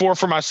 204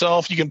 for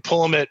myself, you can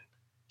pull them at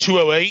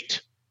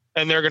 208,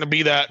 and they're going to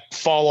be that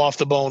fall off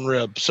the bone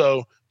rib.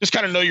 So just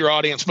kind of know your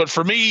audience. But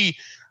for me,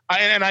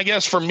 I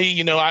guess for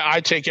me,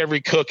 I take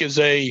every cook as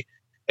a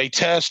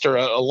test or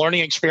a learning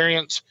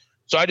experience.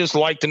 So I just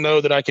like to know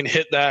that I can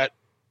hit that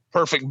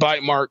perfect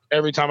bite mark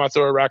every time I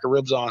throw a rack of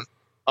ribs on.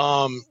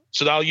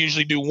 So I'll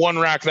usually do one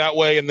rack that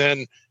way. And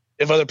then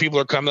if other people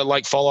are coming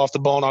that fall off the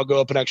bone, I'll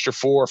go up an extra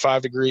 4 or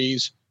 5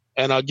 degrees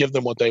and I'll give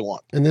them what they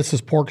want. And this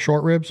is pork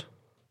short ribs?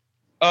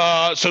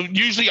 So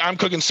usually I'm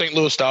cooking St.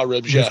 Louis style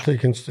ribs. Yeah.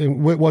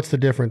 What's the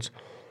difference?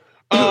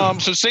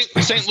 So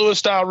St. Louis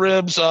style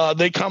ribs,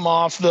 they come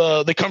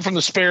from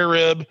the spare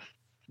rib,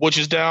 which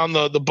is down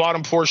the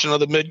bottom portion of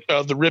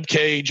the rib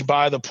cage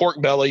by the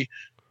pork belly,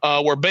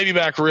 where baby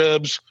back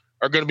ribs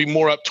are going to be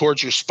more up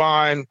towards your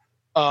spine,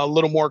 a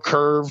little more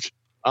curved.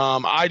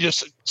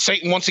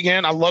 Once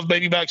again, I love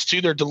baby backs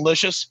too. They're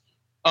delicious.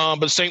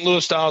 But St.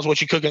 Louis style is what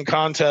you cook in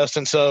contest.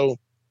 And so,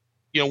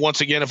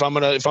 once again, if I'm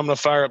going to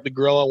fire up the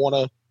grill, I want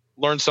to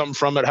learn something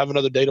from it, have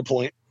another data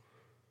point.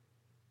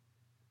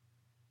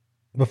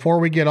 Before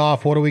we get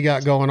off, what do we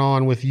got going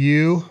on with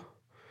you,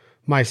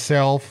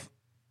 myself,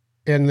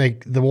 and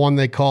the one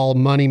they call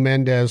Money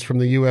Mendez from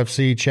the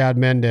UFC, Chad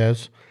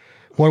Mendez?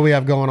 What do we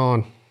have going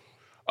on?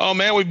 Oh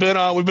man, we've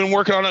been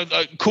working on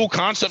a cool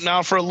concept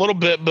now for a little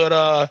bit,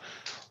 but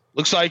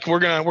looks like we're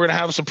gonna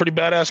have some pretty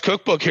badass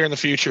cookbook here in the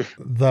future.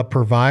 The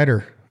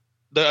Provider.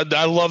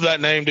 I love that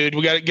name, dude.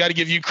 We got to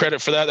give you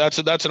credit for that.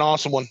 That's an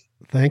awesome one.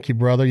 Thank you,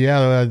 brother.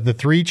 Yeah, the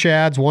 3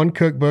 Chads, 1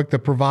 cookbook, The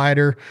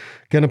Provider.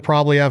 Going to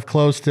probably have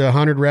close to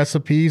 100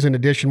 recipes in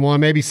edition 1,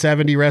 maybe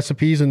 70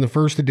 recipes in the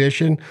first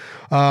edition.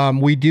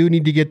 We do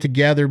need to get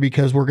together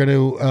because we're going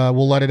to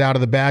we'll let it out of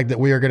the bag that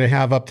we are going to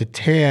have up to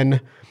 10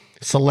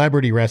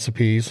 celebrity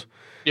recipes.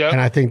 Yeah, and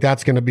I think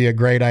that's going to be a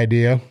great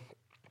idea.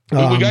 We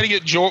got to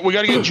get George. We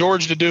got to get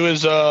George to do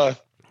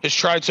his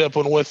tri-tip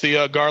one with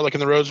the garlic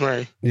and the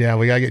rosemary. Yeah,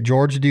 we got to get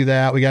George to do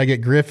that. We got to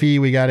get Griffey.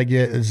 We got to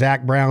get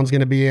Zach Brown's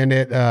going to be in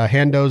it.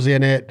 Hendo's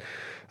in it.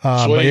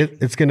 But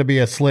it's going to be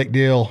a slick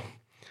deal.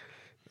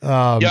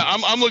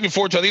 I'm looking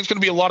forward to it. I think it's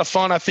going to be a lot of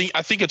fun. I think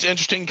it's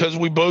interesting because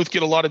we both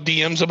get a lot of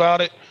DMs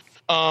about it.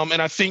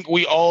 And I think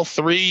we all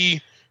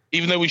 3,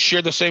 even though we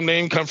share the same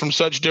name, come from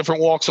such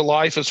different walks of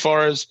life as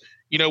far as,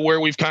 where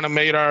we've kind of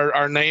made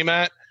our name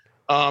at.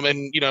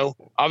 And,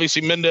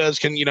 obviously Mendez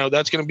can,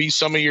 that's going to be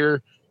some of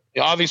your,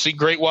 obviously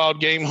great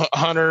wild game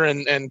hunter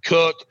and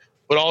cook,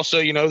 but also,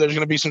 there's going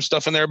to be some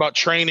stuff in there about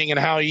training and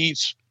how he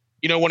eats,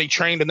 when he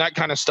trained and that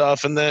kind of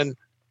stuff. And then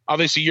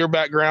obviously your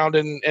background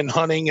in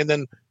hunting. And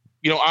then,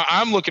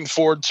 I'm looking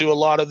forward to a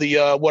lot of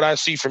the, what I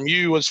see from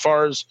you as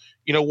far as,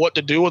 what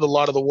to do with a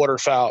lot of the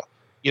waterfowl.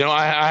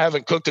 I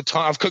haven't cooked a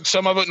ton. I've cooked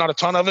some of it, not a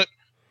ton of it.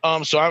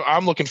 So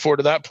I'm looking forward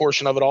to that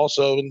portion of it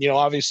also. And,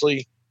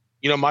 obviously,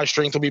 my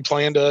strength will be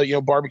playing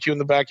to, barbecue in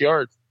the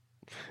backyard.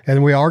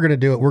 And we are going to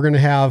do it. We're going to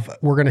have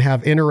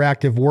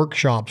interactive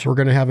workshops. We're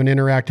going to have an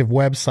interactive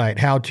website,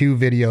 how-to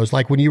videos.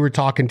 Like when you were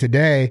talking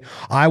today,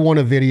 I want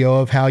a video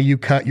of how you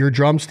cut your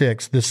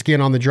drumsticks, the skin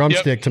on the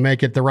drumstick to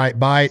make it the right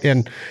bite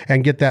and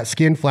get that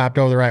skin flapped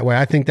over the right way.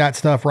 I think that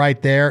stuff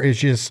right there is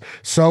just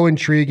so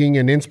intriguing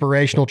and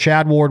inspirational.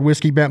 Chad Ward,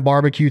 Whiskey Bent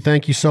Barbecue.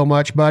 Thank you so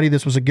much, buddy.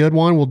 This was a good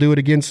one. We'll do it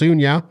again soon.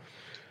 Yeah.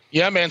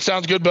 Yeah, man.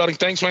 Sounds good, buddy.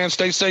 Thanks, man.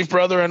 Stay safe,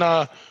 brother. And,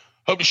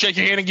 Hope to shake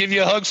your hand and give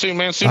you a hug soon,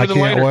 man. Sooner I than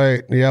later. can't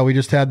wait. Yeah, we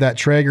just had that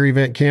Traeger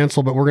event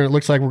canceled, but it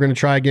looks like we're gonna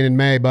try again in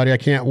May, buddy. I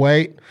can't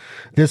wait.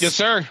 Yes,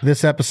 sir.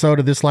 This episode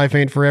of This Life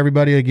Ain't For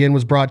Everybody again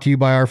was brought to you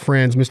by our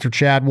friends, Mr.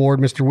 Chad Ward,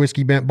 Mr.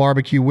 Whiskey Bent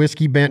Barbecue,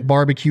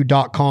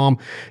 whiskey.barbecue.com.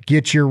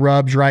 Get your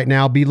rubs right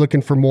now. Be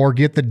looking for more.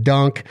 Get the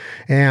dunk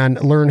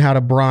and learn how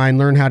to brine,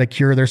 learn how to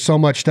cure. There's so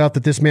much stuff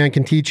that this man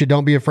can teach you.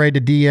 Don't be afraid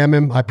to DM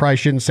him. I probably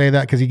shouldn't say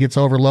that because he gets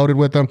overloaded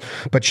with them,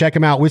 but check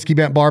him out, Whiskey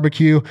Bent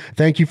Barbecue.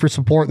 Thank you for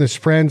supporting this,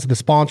 friends, the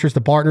sponsors,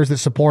 the partners that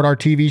support our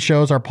TV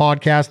shows, our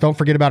podcast. Don't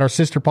forget about our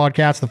sister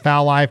podcast, The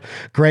Foul Life.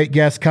 Great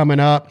guests coming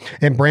up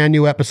and brand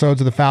new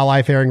episodes of The Foul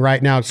Life airing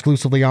right now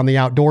exclusively on the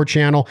Outdoor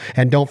Channel.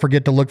 And don't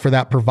forget to look for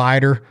that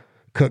Provider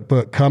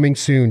cookbook coming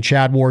soon.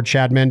 Chad Ward,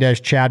 Chad Mendez,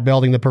 Chad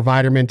Belding, the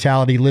Provider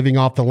Mentality, living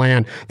off the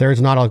land. There's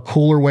not a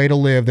cooler way to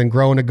live than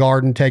growing a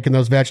garden, taking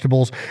those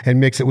vegetables and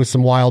mix it with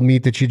some wild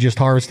meat that you just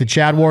harvested.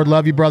 Chad Ward,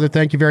 love you, brother.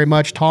 Thank you very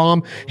much.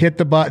 Tom, hit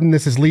the button.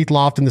 This is Leith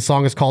Lofton. The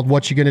song is called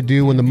What You Gonna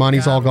Do When the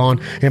Money's All Gone.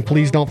 And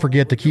please don't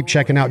forget to keep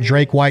checking out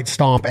Drake White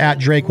Stomp at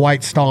Drake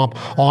White Stomp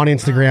on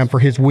Instagram for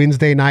his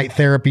Wednesday night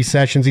therapy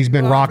sessions. He's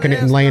been rocking it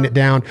and laying it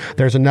down.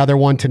 There's another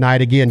one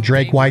tonight. Again,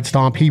 Drake White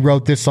Stomp. He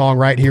wrote this song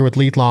right here with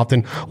Leith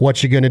Lofton.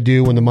 What You Gonna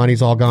Do When the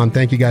Money's All Gone.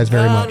 Thank you guys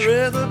very much. I'd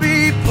rather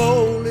be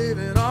poor,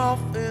 living off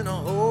in a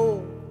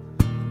hole,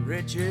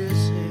 rich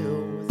as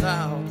hell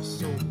without a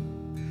soul.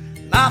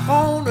 Life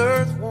on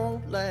earth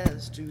won't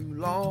last too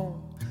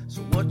long,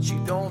 so what you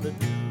gonna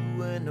do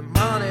when the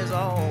money's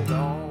all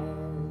gone?